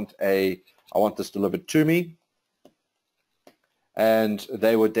actually want I want this delivered to me. And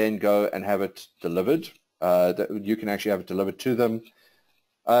they would then go and have it delivered. You can actually have it delivered to them.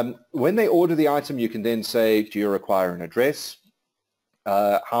 When they order the item, you can then say, do you require an address?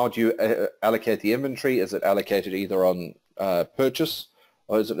 How do you allocate the inventory? Is it allocated either on purchase,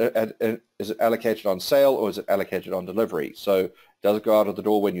 or is it allocated on sale, or is it allocated on delivery? So does it go out of the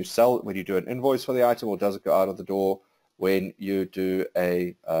door when you do an invoice for the item, or does it go out of the door when you do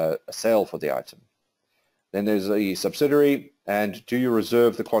a sale for the item? Then there's a subsidiary, and do you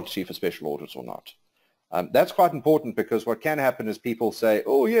reserve the quantity for special orders or not? That's quite important, because what can happen is people say,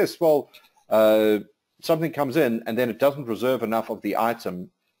 oh yes, well, something comes in and then it doesn't reserve enough of the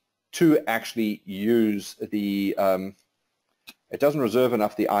item to actually use the, it doesn't reserve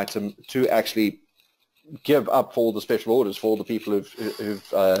enough the item to actually give up for the special orders for the people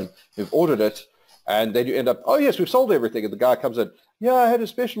who've ordered it. And then you end up, oh yes, we've sold everything. And the guy comes in, yeah, I had a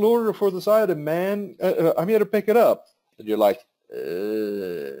special order for this item, man. I'm here to pick it up. And you're like,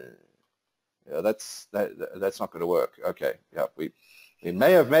 yeah, that's not going to work. Okay, yeah, we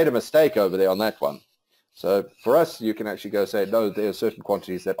may have made a mistake over there on that one. So for us, you can actually go say, no, there are certain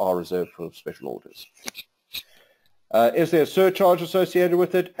quantities that are reserved for special orders. Is there a surcharge associated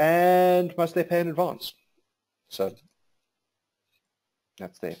with it, and must they pay in advance? So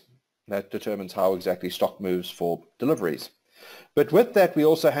that's there. That determines how exactly stock moves for deliveries. But with that, we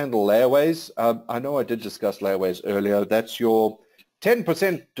also handle layaways. I know I did discuss layaways earlier. That's your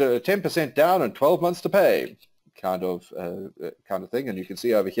 10% down and 12 months to pay kind of thing. And you can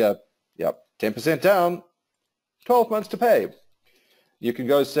see over here, yep, 10% down, 12 months to pay. You can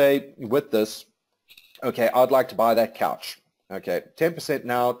go say with this, okay, I'd like to buy that couch. Okay, 10%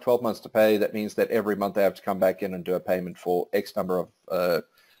 now, 12 months to pay. That means that every month they have to come back in and do a payment for X number of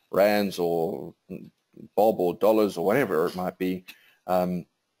rands or bob or dollars or whatever it might be.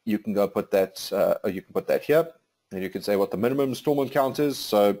 You can go put that, you can put that here, and you can say what the minimum installment count is.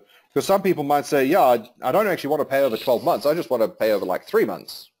 So, because some people might say, yeah, I don't actually want to pay over 12 months. I just want to pay over like 3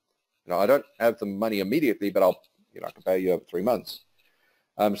 months. You know, I don't have the money immediately, but I can pay you over 3 months.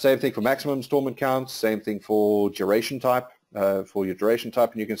 Same thing for maximum installment counts. Same thing for duration type. For your duration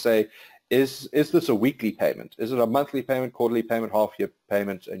type, and you can say, is this a weekly payment? Is it a monthly payment, quarterly payment, half-year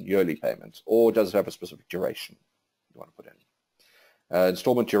payment, and yearly payment? Or does it have a specific duration you want to put in?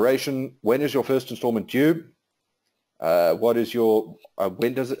 Installment duration, when is your first installment due? What is your,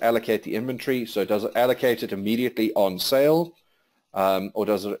 when does it allocate the inventory? So does it allocate it immediately on sale? Or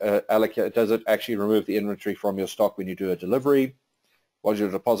does it actually remove the inventory from your stock when you do a delivery? What is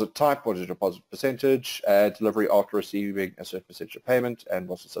your deposit type? What is your deposit percentage? Delivery after receiving a certain percentage of payment, and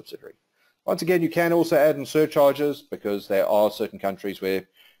what's the subsidiary? Once again, you can also add in surcharges because there are certain countries where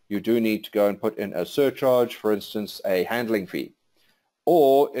you do need to go and put in a surcharge, for instance, a handling fee.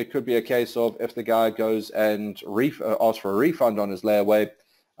 Or it could be a case of if the guy goes and asks for a refund on his layaway,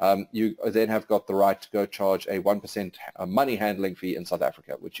 you then have got the right to go charge a 1% money handling fee in South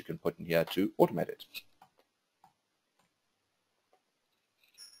Africa, which you can put in here to automate it.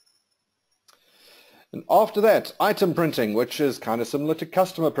 And after that, item printing, which is kind of similar to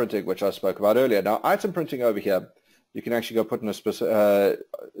customer printing, which I spoke about earlier. Now, item printing over here, you can actually go put in a specific,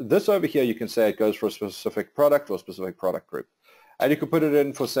 this over here, you can say it goes for a specific product or a specific product group. And you can put it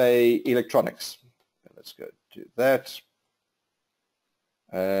in for, say, electronics. Let's go do that.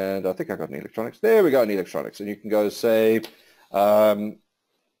 And I think I got an electronics. There we go, in electronics. And you can go say,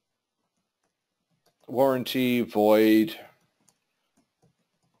 warranty void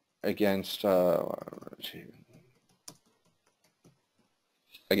against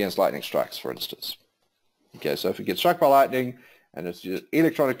lightning strikes, for instance. Okay, so if you get struck by lightning and it's your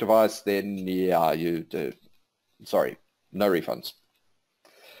electronic device, then yeah, you do. Sorry, no refunds.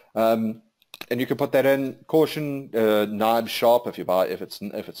 And you can put that in. Caution, knives sharp if it's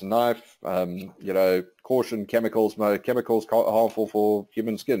a knife. You know, caution, chemicals harmful for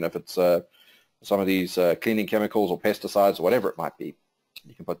human skin. If it's some of these cleaning chemicals or pesticides or whatever it might be.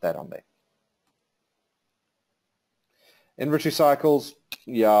 You can put that on there. Inventory cycles,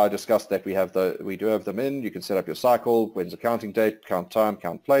 yeah, I discussed that we do have them in. You can set up your cycle, when's the counting date, count time,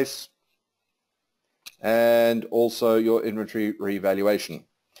 count place, and also your inventory revaluation.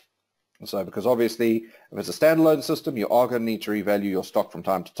 So because obviously if it's a standalone system, you are going to need to revalue your stock from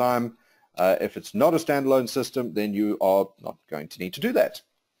time to time. If it's not a standalone system, then you are not going to need to do that.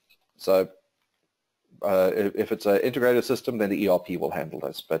 So if it's an integrated system, then the ERP will handle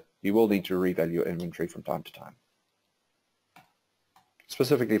this, but you will need to revalue your inventory from time to time,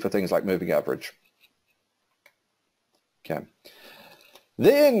 specifically for things like moving average. Okay.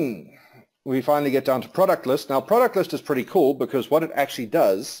 Then we finally get down to product list. Now, product list is pretty cool because what it actually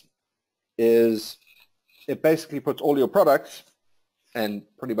does is it basically puts all your products and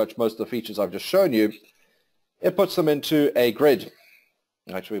pretty much most of the features I've just shown you, it puts them into a grid.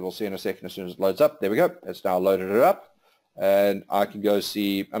 Actually, we'll see in a second as soon as it loads up. There we go. It's now loaded it up. And I can go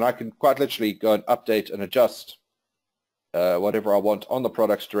see, and I can quite literally go and update and adjust whatever I want on the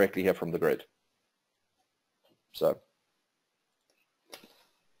products directly here from the grid. So,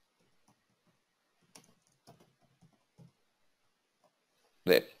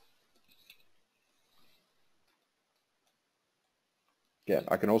 there. Yeah,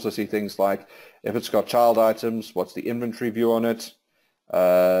 I can also see things like if it's got child items, what's the inventory view on it?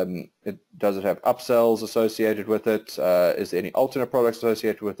 Does it have upsells associated with it? Is there any alternate products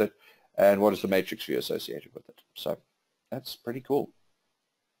associated with it? And what is the matrix view associated with it? So that's pretty cool.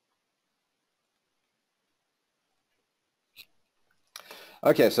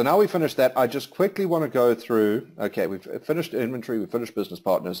 Okay, so now we finished that. I just quickly want to go through, okay, we've finished inventory, we've finished business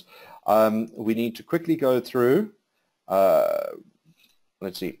partners. We need to quickly go through,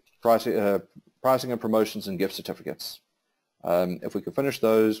 let's see, pricing and promotions and gift certificates. If we could finish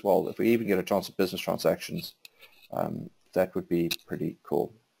those, well, if we even get a chance at business transactions, that would be pretty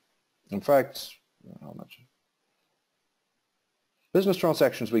cool. In fact, how much? Business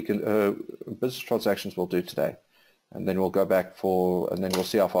transactions business transactions we'll do today, and then we'll go back and then we'll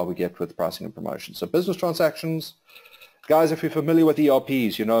see how far we get with pricing and promotion. So business transactions, guys, if you're familiar with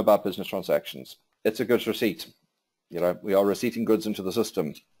ERPs, you know about business transactions. It's a goods receipt. You know, we are receipting goods into the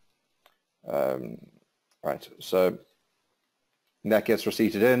system. Right, so that gets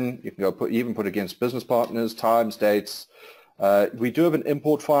receipted in. You can go even put against business partners, times, dates. We do have an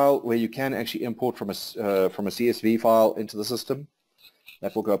import file where you can actually import from a CSV file into the system.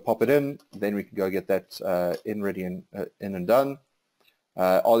 That will go pop it in. Then we can go get that ready in and done.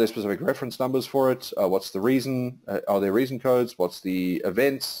 Are there specific reference numbers for it? What's the reason? Are there reason codes? What's the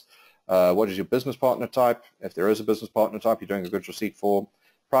events? What is your business partner type? If there is a business partner type you're doing a goods receipt for.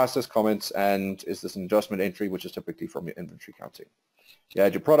 Price list, comments, and is this an adjustment entry, which is typically from your inventory counting. You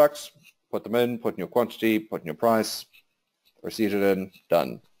add your products, put them in, put in your quantity, put in your price, receipt it in,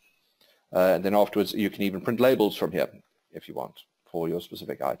 done. And then afterwards you can even print labels from here if you want for your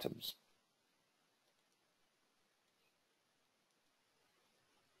specific items.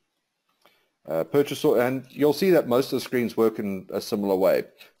 Purchase order, and you'll see that most of the screens work in a similar way.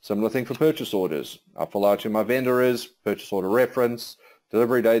 Similar thing for purchase orders. I fill out who my vendor is, purchase order reference,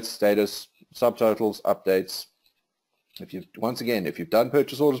 delivery dates, status, subtotals, updates. Once again, if you've done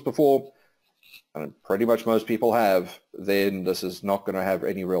purchase orders before, and pretty much most people have, then this is not going to have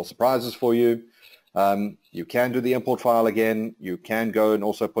any real surprises for you. You can do the import file again. You can go and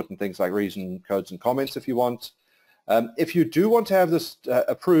also put in things like reason codes and comments if you want. If you do want to have this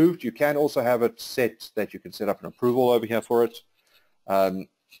approved, you can also have it set that you can set up an approval over here for it.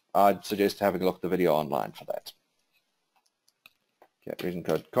 I'd suggest having a look at the video online for that. Okay, reason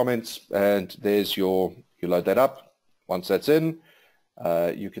code comments, and there's you load that up. Once that's in,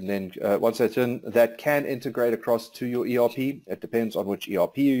 you can then, once that's in, that can integrate across to your ERP. It depends on which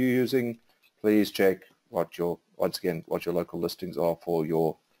ERP you're using. Please check once again, what your local listings are for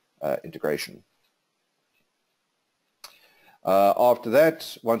your integration. After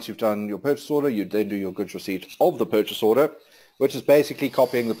that, once you've done your purchase order, you then do your goods receipt of the purchase order, which is basically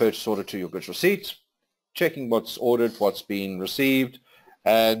copying the purchase order to your goods receipt, checking what's ordered, what's been received,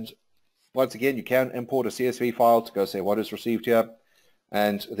 and once again, you can import a CSV file to go say what is received here,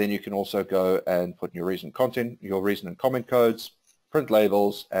 and then you can also go and put in your reason and comment codes, print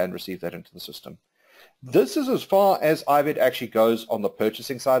labels, and receive that into the system. This is as far as iVend actually goes on the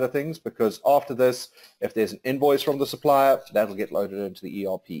purchasing side of things, because after this, if there's an invoice from the supplier, that'll get loaded into the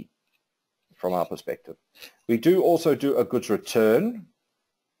ERP from our perspective. We do also do a goods return,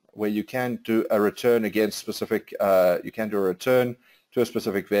 where you can do a return against specific, you can do a return to a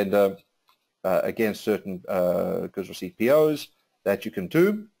specific vendor against certain goods receipt POs that you can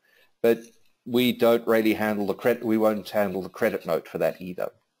do, but we don't really handle the credit. We won't handle the credit note for that either.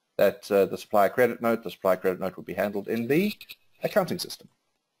 That the supplier credit note will be handled in the accounting system.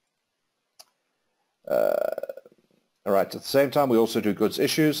 All right, at the same time, we also do goods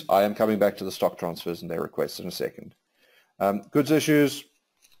issues. I am coming back to the stock transfers and their requests in a second. Goods issues,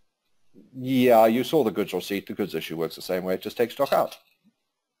 yeah, you saw the goods receipt. The goods issue works the same way. It just takes stock out.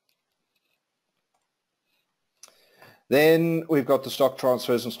 Then we've got the stock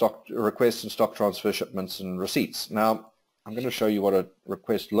transfers and stock requests and stock transfer shipments and receipts. Now, I'm going to show you what a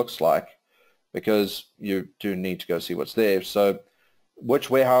request looks like, because you do need to go see what's there. So which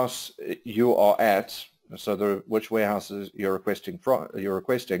warehouse you are at, so which warehouses you're requesting from,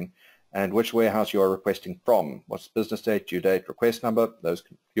 and which warehouse you are requesting from. What's the business date, due date, request number.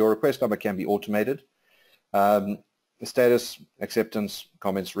 Your request number can be automated. Status, acceptance,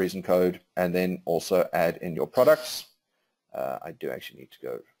 comments, reason code, and then also add in your products. I do actually need to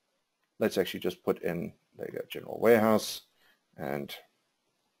go. Let's actually just put in, there you go, general warehouse and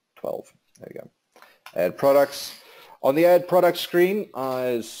 12. There you go. Add products. On the add products screen,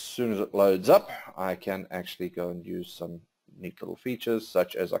 as soon as it loads up, I can actually go and use some neat little features,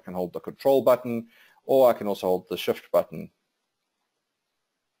 such as I can hold the control button, or I can also hold the shift button.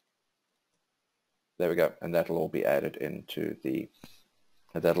 There we go, and that'll all be added into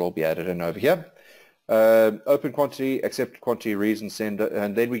that'll all be added in over here. Open quantity, accept quantity, reason, sender,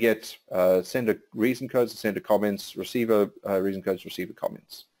 and then we get sender reason codes, sender comments, receiver reason codes, receiver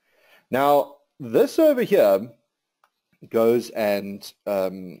comments. Now, this over here goes and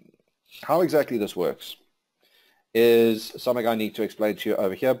how exactly this works is something I need to explain to you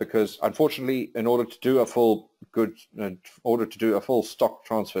over here, because unfortunately, in order to do a full stock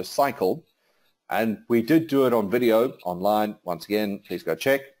transfer cycle, and we did do it on video online. Once again, please go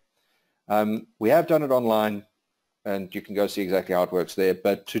check. We have done it online. and you can go see exactly how it works there.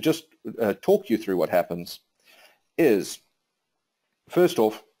 But to just talk you through what happens is, first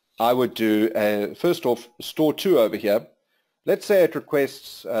off, I would do, first off, store 2 over here. Let's say it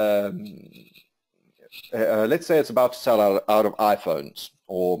requests, let's say it's about to sell out of iPhones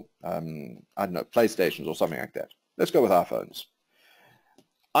or, I don't know, PlayStations or something like that. Let's go with iPhones.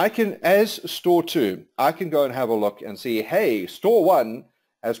 I can, as store 2, I can go and have a look and see, hey, store 1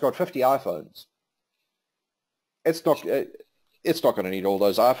 has got 50 iPhones. It's not going to need all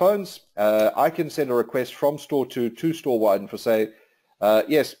those iPhones. I can send a request from store 2 to store 1 for, say,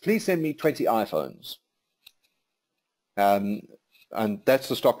 yes, please send me 20 iPhones. And that's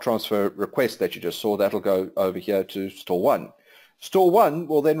the stock transfer request that you just saw. That'll go over here to store 1. Store 1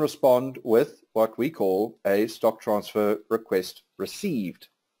 will then respond with what we call a stock transfer request received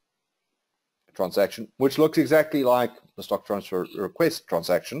transaction, which looks exactly like the stock transfer request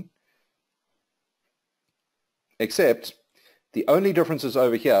transaction, except the only difference is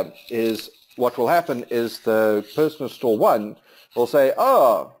over here is what will happen is the person of store 1 will say,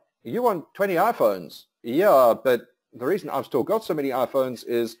 oh, you want 20 iPhones? Yeah, but the reason I've still got so many iPhones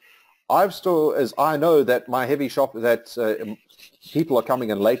is I know that my heavy shop, that people are coming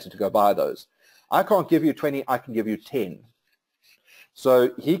in later to go buy those. I can't give you 20, I can give you 10.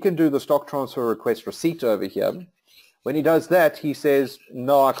 So he can do the stock transfer request receipt over here. When he does that, he says,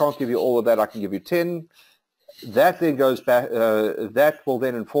 no, I can't give you all of that, I can give you 10. That then goes back, that will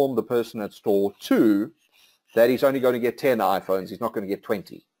then inform the person at store 2 that he's only going to get 10 iPhones, he's not going to get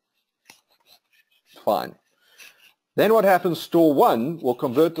 20. Fine. Then what happens, store 1 will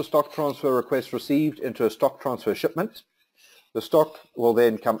convert the stock transfer request received into a stock transfer shipment. The stock will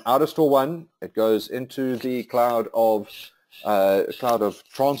then come out of store 1, it goes into the cloud of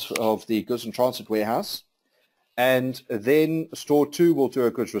transfer of the goods in transit warehouse, and then store 2 will do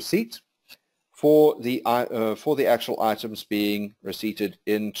a goods receipt for the actual items being receipted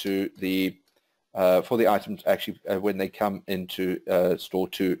into the for the items actually when they come into store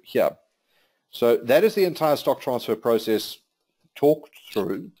 2 here. So that is the entire stock transfer process talked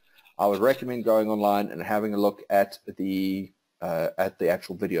through. I would recommend going online and having a look at the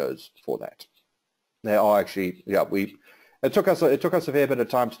actual videos for that. They are actually, yeah, it took us a fair bit of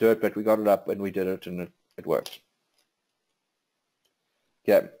time to do it, but we got it up and we did it, and it worked.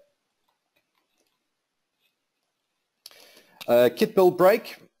 Okay. Kit build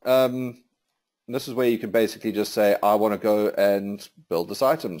break. This is where you can basically just say, I want to go and build this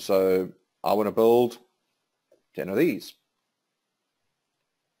item. So I want to build 10 of these.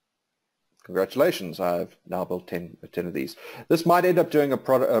 Congratulations, I've now built 10 of these. This might end up doing a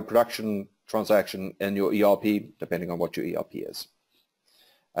production transaction in your ERP, depending on what your ERP is.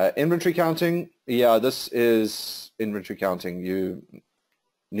 Inventory counting, yeah, this is inventory counting. You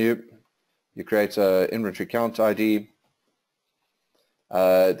create an inventory count ID.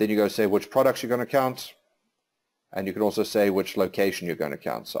 Then you go say which products you're going to count, and you can also say which location you're going to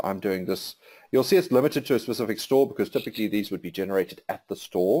count. So I'm doing this. You'll see it's limited to a specific store because typically these would be generated at the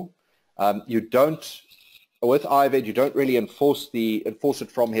store. You don't, with iVend, you don't really enforce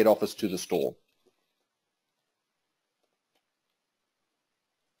it from head office to the store.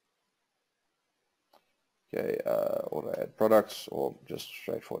 Okay, or add products, or just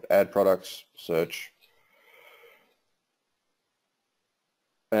straightforward add products, search.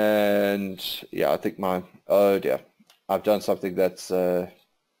 And yeah, I think oh dear, I've done something that's,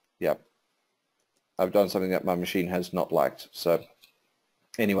 yeah, I've done something that my machine has not liked. So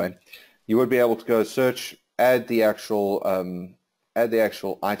anyway, you would be able to go search, add the actual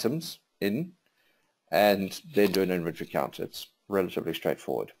items in, and then do an inventory count. It's relatively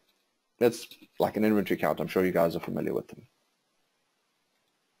straightforward. It's like an inventory count. I'm sure you guys are familiar with them.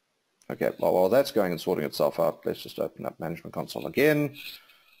 Okay, well, while that's going and sorting itself out, let's just open up Management Console again.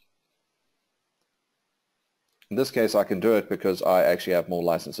 In this case, I can do it because I actually have more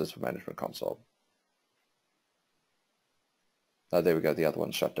licenses for Management Console. Oh, there we go, the other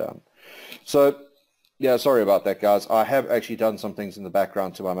one's shut down. So, yeah, sorry about that, guys. I have actually done some things in the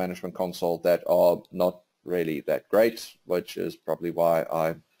background to my Management Console that are not really that great, which is probably why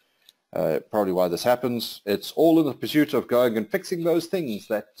this happens. It's all in the pursuit of going and fixing those things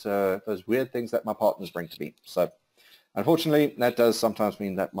those weird things that my partners bring to me. So, unfortunately, that does sometimes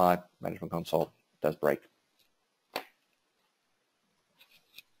mean that my Management Console does break.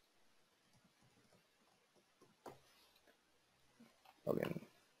 Login.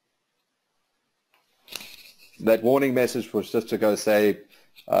 That warning message was just to go say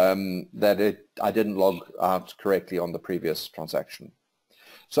that I didn't log out correctly on the previous transaction.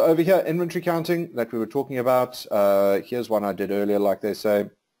 So over here, inventory counting that we were talking about, here's one I did earlier, like they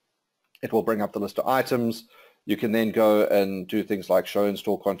say. It will bring up the list of items. You can then go and do things like show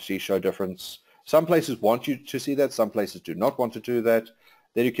install quantity, show difference. Some places want you to see that, some places do not want to do that.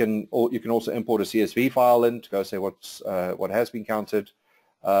 Then you can also import a CSV file in to go say what has been counted.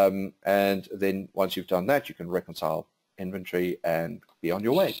 And then once you've done that, you can reconcile inventory and be on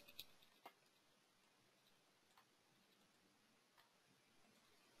your way.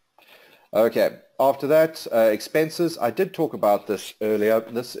 Okay, after that, expenses. I did talk about this earlier.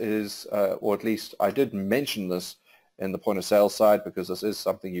 This is, or at least I did mention this in the point of sale side, because this is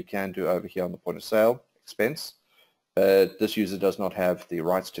something you can do over here on the point of sale expense. But this user does not have the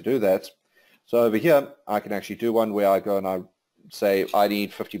rights to do that. So over here, I can actually do one where I go and I say I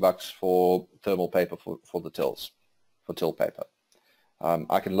need $50 for thermal paper for the tills, for till paper.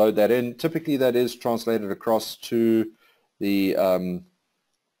 I can load that in. Typically, that is translated across to the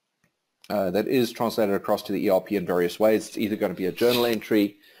ERP in various ways. It's either going to be a journal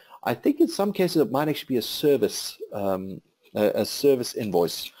entry. I think in some cases it might actually be a service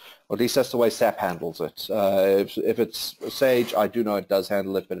invoice, or at least that's the way SAP handles it. If it's Sage, I do know it does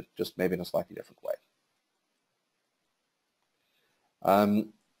handle it, but it's just maybe in a slightly different way.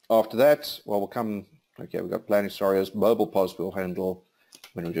 After that, well, we'll come, okay, we've got planning scenarios, mobile POS we'll handle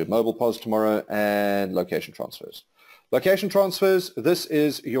when we do mobile POS tomorrow, and location transfers. Location transfers, this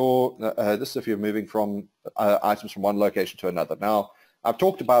is your, this is if you're moving from items from one location to another. Now, I've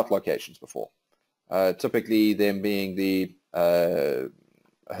talked about locations before, typically them being the,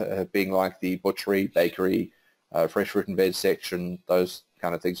 being like the butchery, bakery, fresh fruit and veg section, those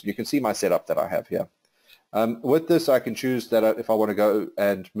kind of things. You can see my setup that I have here. With this, I can choose that if I want to go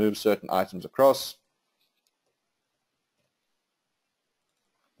and move certain items across.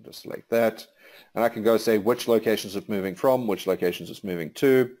 Just like that. And I can go say which locations it's moving from, which locations it's moving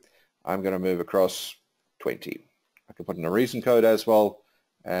to. I'm going to move across 20. I can put in a reason code as well,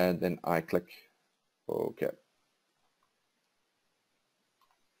 and then I click OK.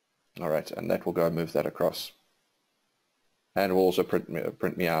 All right, and that will go and move that across. And it will also print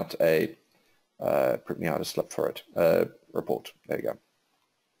me out a slip for it, report. There you go.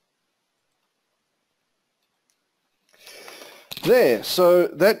 There, so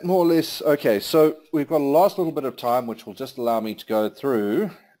that more or less, okay, so we've got a last little bit of time which will just allow me to go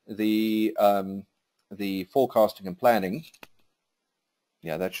through the forecasting and planning.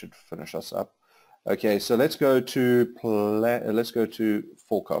 Yeah, that should finish us up. Okay, so let's go to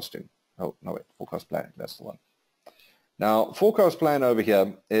forecasting. Oh, no wait, forecast planning, that's the one. Now, forecast plan over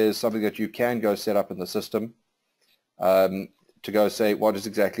here is something that you can go set up in the system to go say what is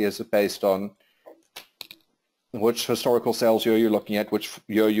exactly is it based on, which historical sales year you're looking at, which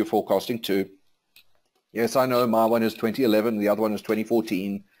year you're forecasting to. Yes, I know my one is 2011, the other one is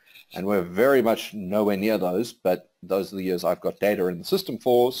 2014, and we're very much nowhere near those, but those are the years I've got data in the system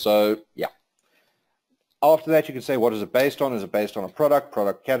for, so yeah. After that, you can say what is it based on? Is it based on a product,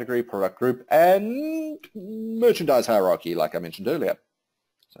 product category, product group, and merchandise hierarchy, like I mentioned earlier.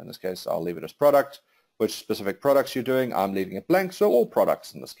 So in this case, I'll leave it as product. Which specific products you're doing, I'm leaving it blank, so all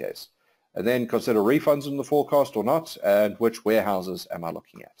products in this case. And then consider refunds in the forecast or not, and which warehouses am I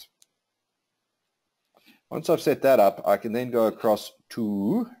looking at. Once I've set that up, I can then go across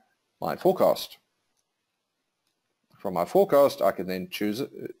to my forecast. From my forecast, I can then choose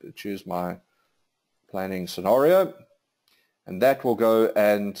my planning scenario, and that will go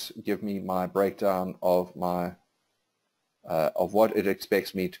and give me my breakdown of my of what it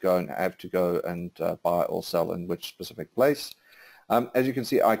expects me to go and have to go and buy or sell in which specific place. As you can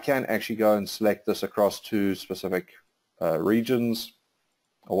see, I can actually go and select this across to specific regions,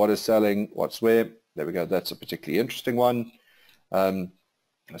 or what is selling, what's where. There we go, that's a particularly interesting one.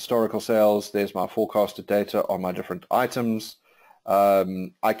 Historical sales, there's my forecasted data on my different items.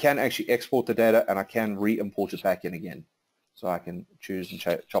 I can actually export the data and I can re-import it back in again. So I can choose and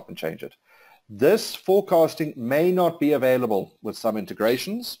chop and change it. This forecasting may not be available with some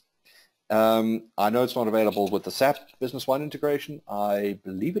integrations. I know it's not available with the SAP Business One integration. I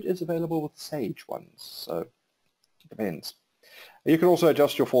believe it is available with Sage ones, so it depends. You can also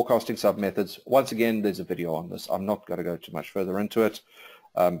adjust your forecasting sub-methods. Once again, there's a video on this. I'm not going to go too much further into it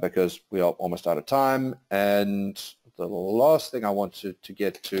because we are almost out of time. And the last thing I wanted to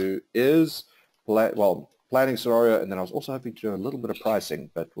get to is, planning scenario, and then I was also hoping to do a little bit of pricing,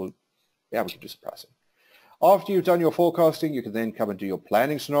 but we can do some pricing. After you've done your forecasting, you can then come and do your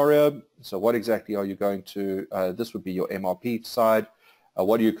planning scenario. So what exactly are you going to, this would be your MRP side.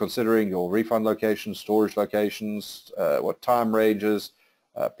 What are you considering? Your refund locations, storage locations, what time ranges,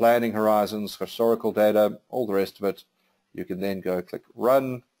 planning horizons, historical data, all the rest of it. You can then go click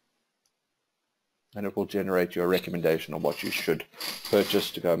run, and it will generate your recommendation on what you should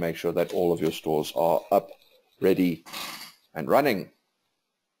purchase to go make sure that all of your stores are up ready and running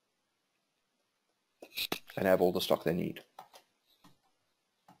and have all the stock they need.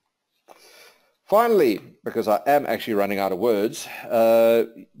 Finally, because I am actually running out of words,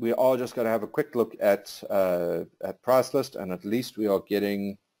 we are just going to have a quick look at price list, and at least we are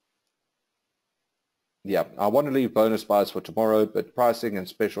getting, yeah, I want to leave bonus buys for tomorrow, but pricing and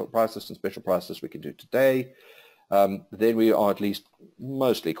special price list and special price list we can do today. Then we are at least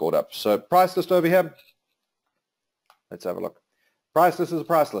mostly caught up. So price list over here, let's have a look. Price list is a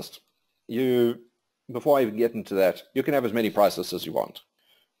price list. Before I even get into that, you can have as many price lists as you want.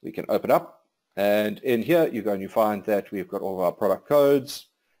 We can open up. And in here, you go and you find that we've got all of our product codes.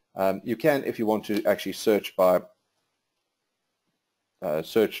 You can, if you want to, actually search by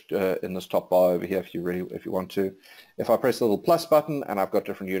in this top bar over here, if you want to. If I press the little plus button and I've got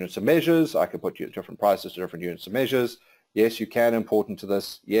different units and measures, I can put different prices to different units and measures. Yes, you can import into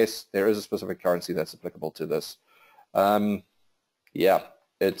this. Yes, there is a specific currency that's applicable to this. Yeah,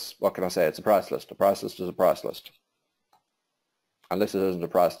 it's, what can I say? It's a price list. A price list is a price list. Unless it isn't a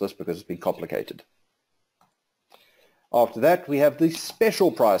price list because it's been complicated. After that, we have the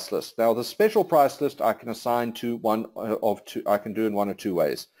special price list. Now, the special price list I can assign to one of two. I can do in one of two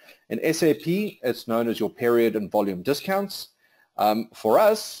ways. In SAP, it's known as your period and volume discounts. For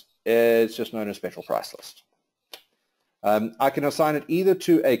us, it's just known as special price list. I can assign it either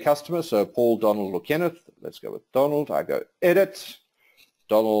to a customer, so Paul, Donald, or Kenneth. Let's go with Donald. I go edit.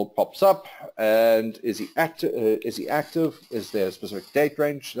 Donald pops up, and is he active? Is there a specific date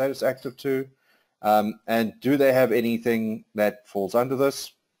range that it's active to? And do they have anything that falls under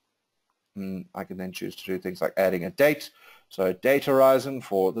this? I can then choose to do things like adding a date. So date horizon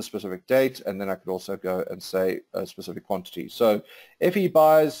for the specific date, and then I could also go and say a specific quantity. So if he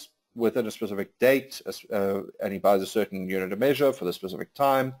buys within a specific date and he buys a certain unit of measure for the specific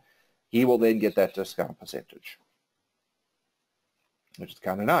time, he will then get that discount percentage, which is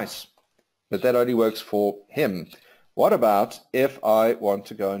kind of nice. But that only works for him. What about if I want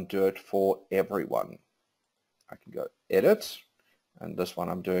to go and do it for everyone? I can go edit, and this one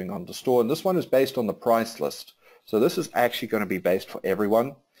I'm doing on the store, and this one is based on the price list. So this is actually going to be based for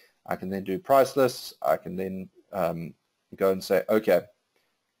everyone. I can then do price lists. I can then go and say, okay,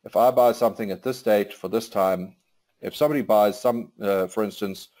 if I buy something at this date for this time, if somebody buys for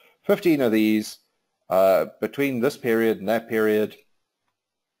instance, 15 of these between this period and that period,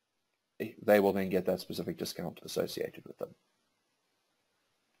 they will then get that specific discount associated with them.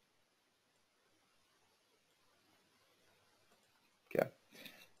 Okay.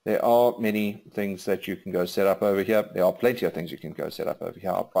 There are many things that you can go set up over here. There are plenty of things you can go set up over here.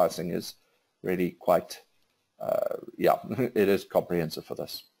 Our pricing is really quite, yeah, it is comprehensive for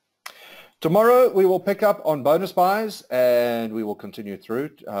this. Tomorrow we will pick up on bonus buys and we will continue through.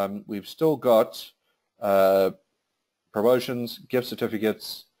 We've still got promotions, gift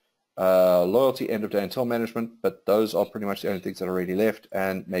certificates, loyalty, end of day and till management, but those are pretty much the only things that are already left,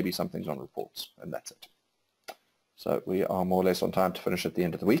 and maybe some things on reports, and that's it. So we are more or less on time to finish at the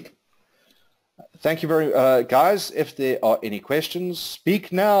end of the week. Thank you very guys. If there are any questions,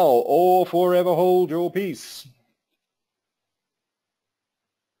 speak now or forever hold your peace.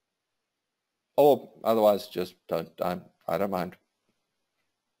 Or otherwise just don't. I don't mind.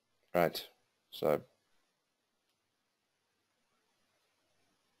 Right. So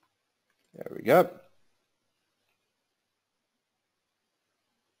there we go.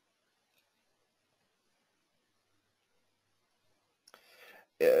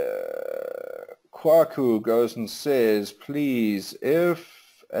 Kwaku goes and says, please, if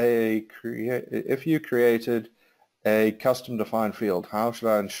you created a custom defined field, how should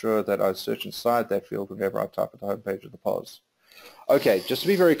I ensure that I search inside that field whenever I type at the home page of the POS? Okay, just to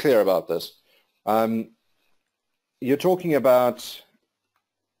be very clear about this, you're talking about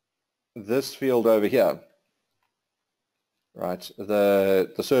this field over here, right?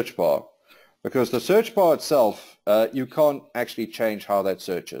 The search bar, because the search bar itself, you can't actually change how that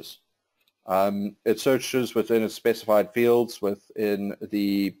searches. It searches within its specified fields within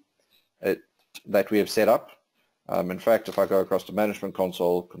the that we have set up. In fact, if I go across to Management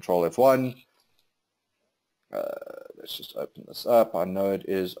Console, Control F1, let's just open this up. I know it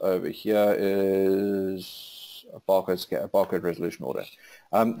is over here, is a barcode resolution order.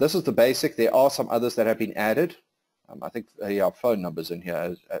 This is the basic. There are some others that have been added. I think our phone numbers in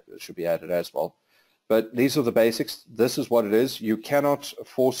here should be added as well. But these are the basics. This is what it is. You cannot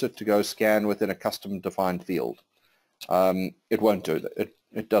force it to go scan within a custom defined field. It won't do that.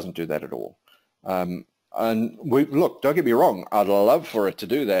 It doesn't do that at all. And look, don't get me wrong, I'd love for it to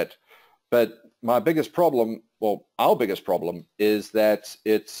do that, but my biggest problem, well, our biggest problem is that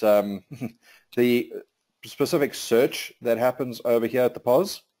it's the specific search that happens over here at the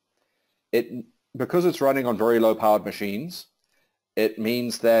POS. Because it's running on very low-powered machines, it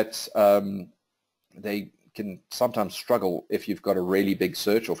means that they can sometimes struggle if you've got a really big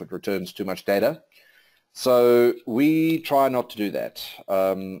search or if it returns too much data. So we try not to do that.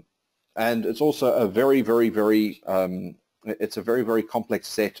 And it's also a very, very, very it's a very, very complex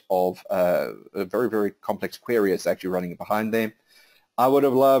set of a very, very complex query that's actually running behind there. I would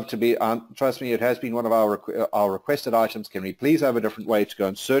have loved to be, trust me, it has been one of our requested items. Can we please have a different way to go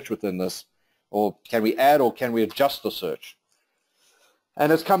and search within this? Or can we add or can we adjust the search?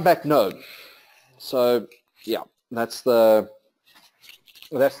 And it's come back no. So yeah, that's the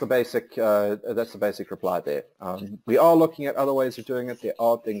basic reply there. We are looking at other ways of doing it. There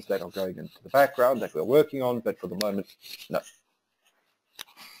are things that are going into the background that we're working on, but for the moment, no.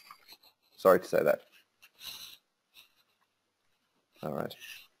 Sorry to say that. All right.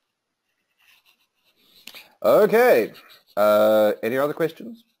 Okay. Any other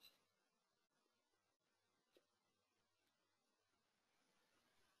questions?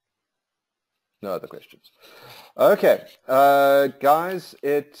 No other questions. Okay, guys,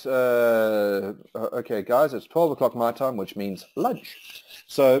 it's 12 o'clock my time, which means lunch.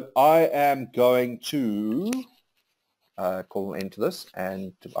 So I am going to call an end to this,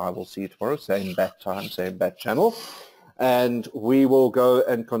 and I will see you tomorrow, same bat time, same bat channel, and we will go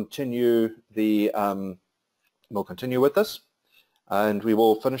and continue the we'll continue with this. And we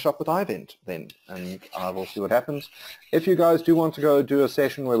will finish up with iVend then, and I will see what happens. If you guys do want to go do a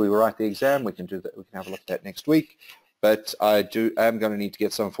session where we write the exam, we can do that. We can have a look at that next week. But I am going to need to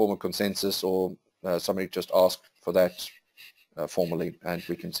get some form of consensus, or somebody just ask for that formally, and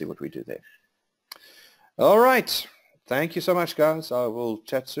we can see what we do there. All right. Thank you so much, guys. I will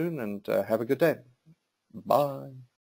chat soon, and have a good day. Bye.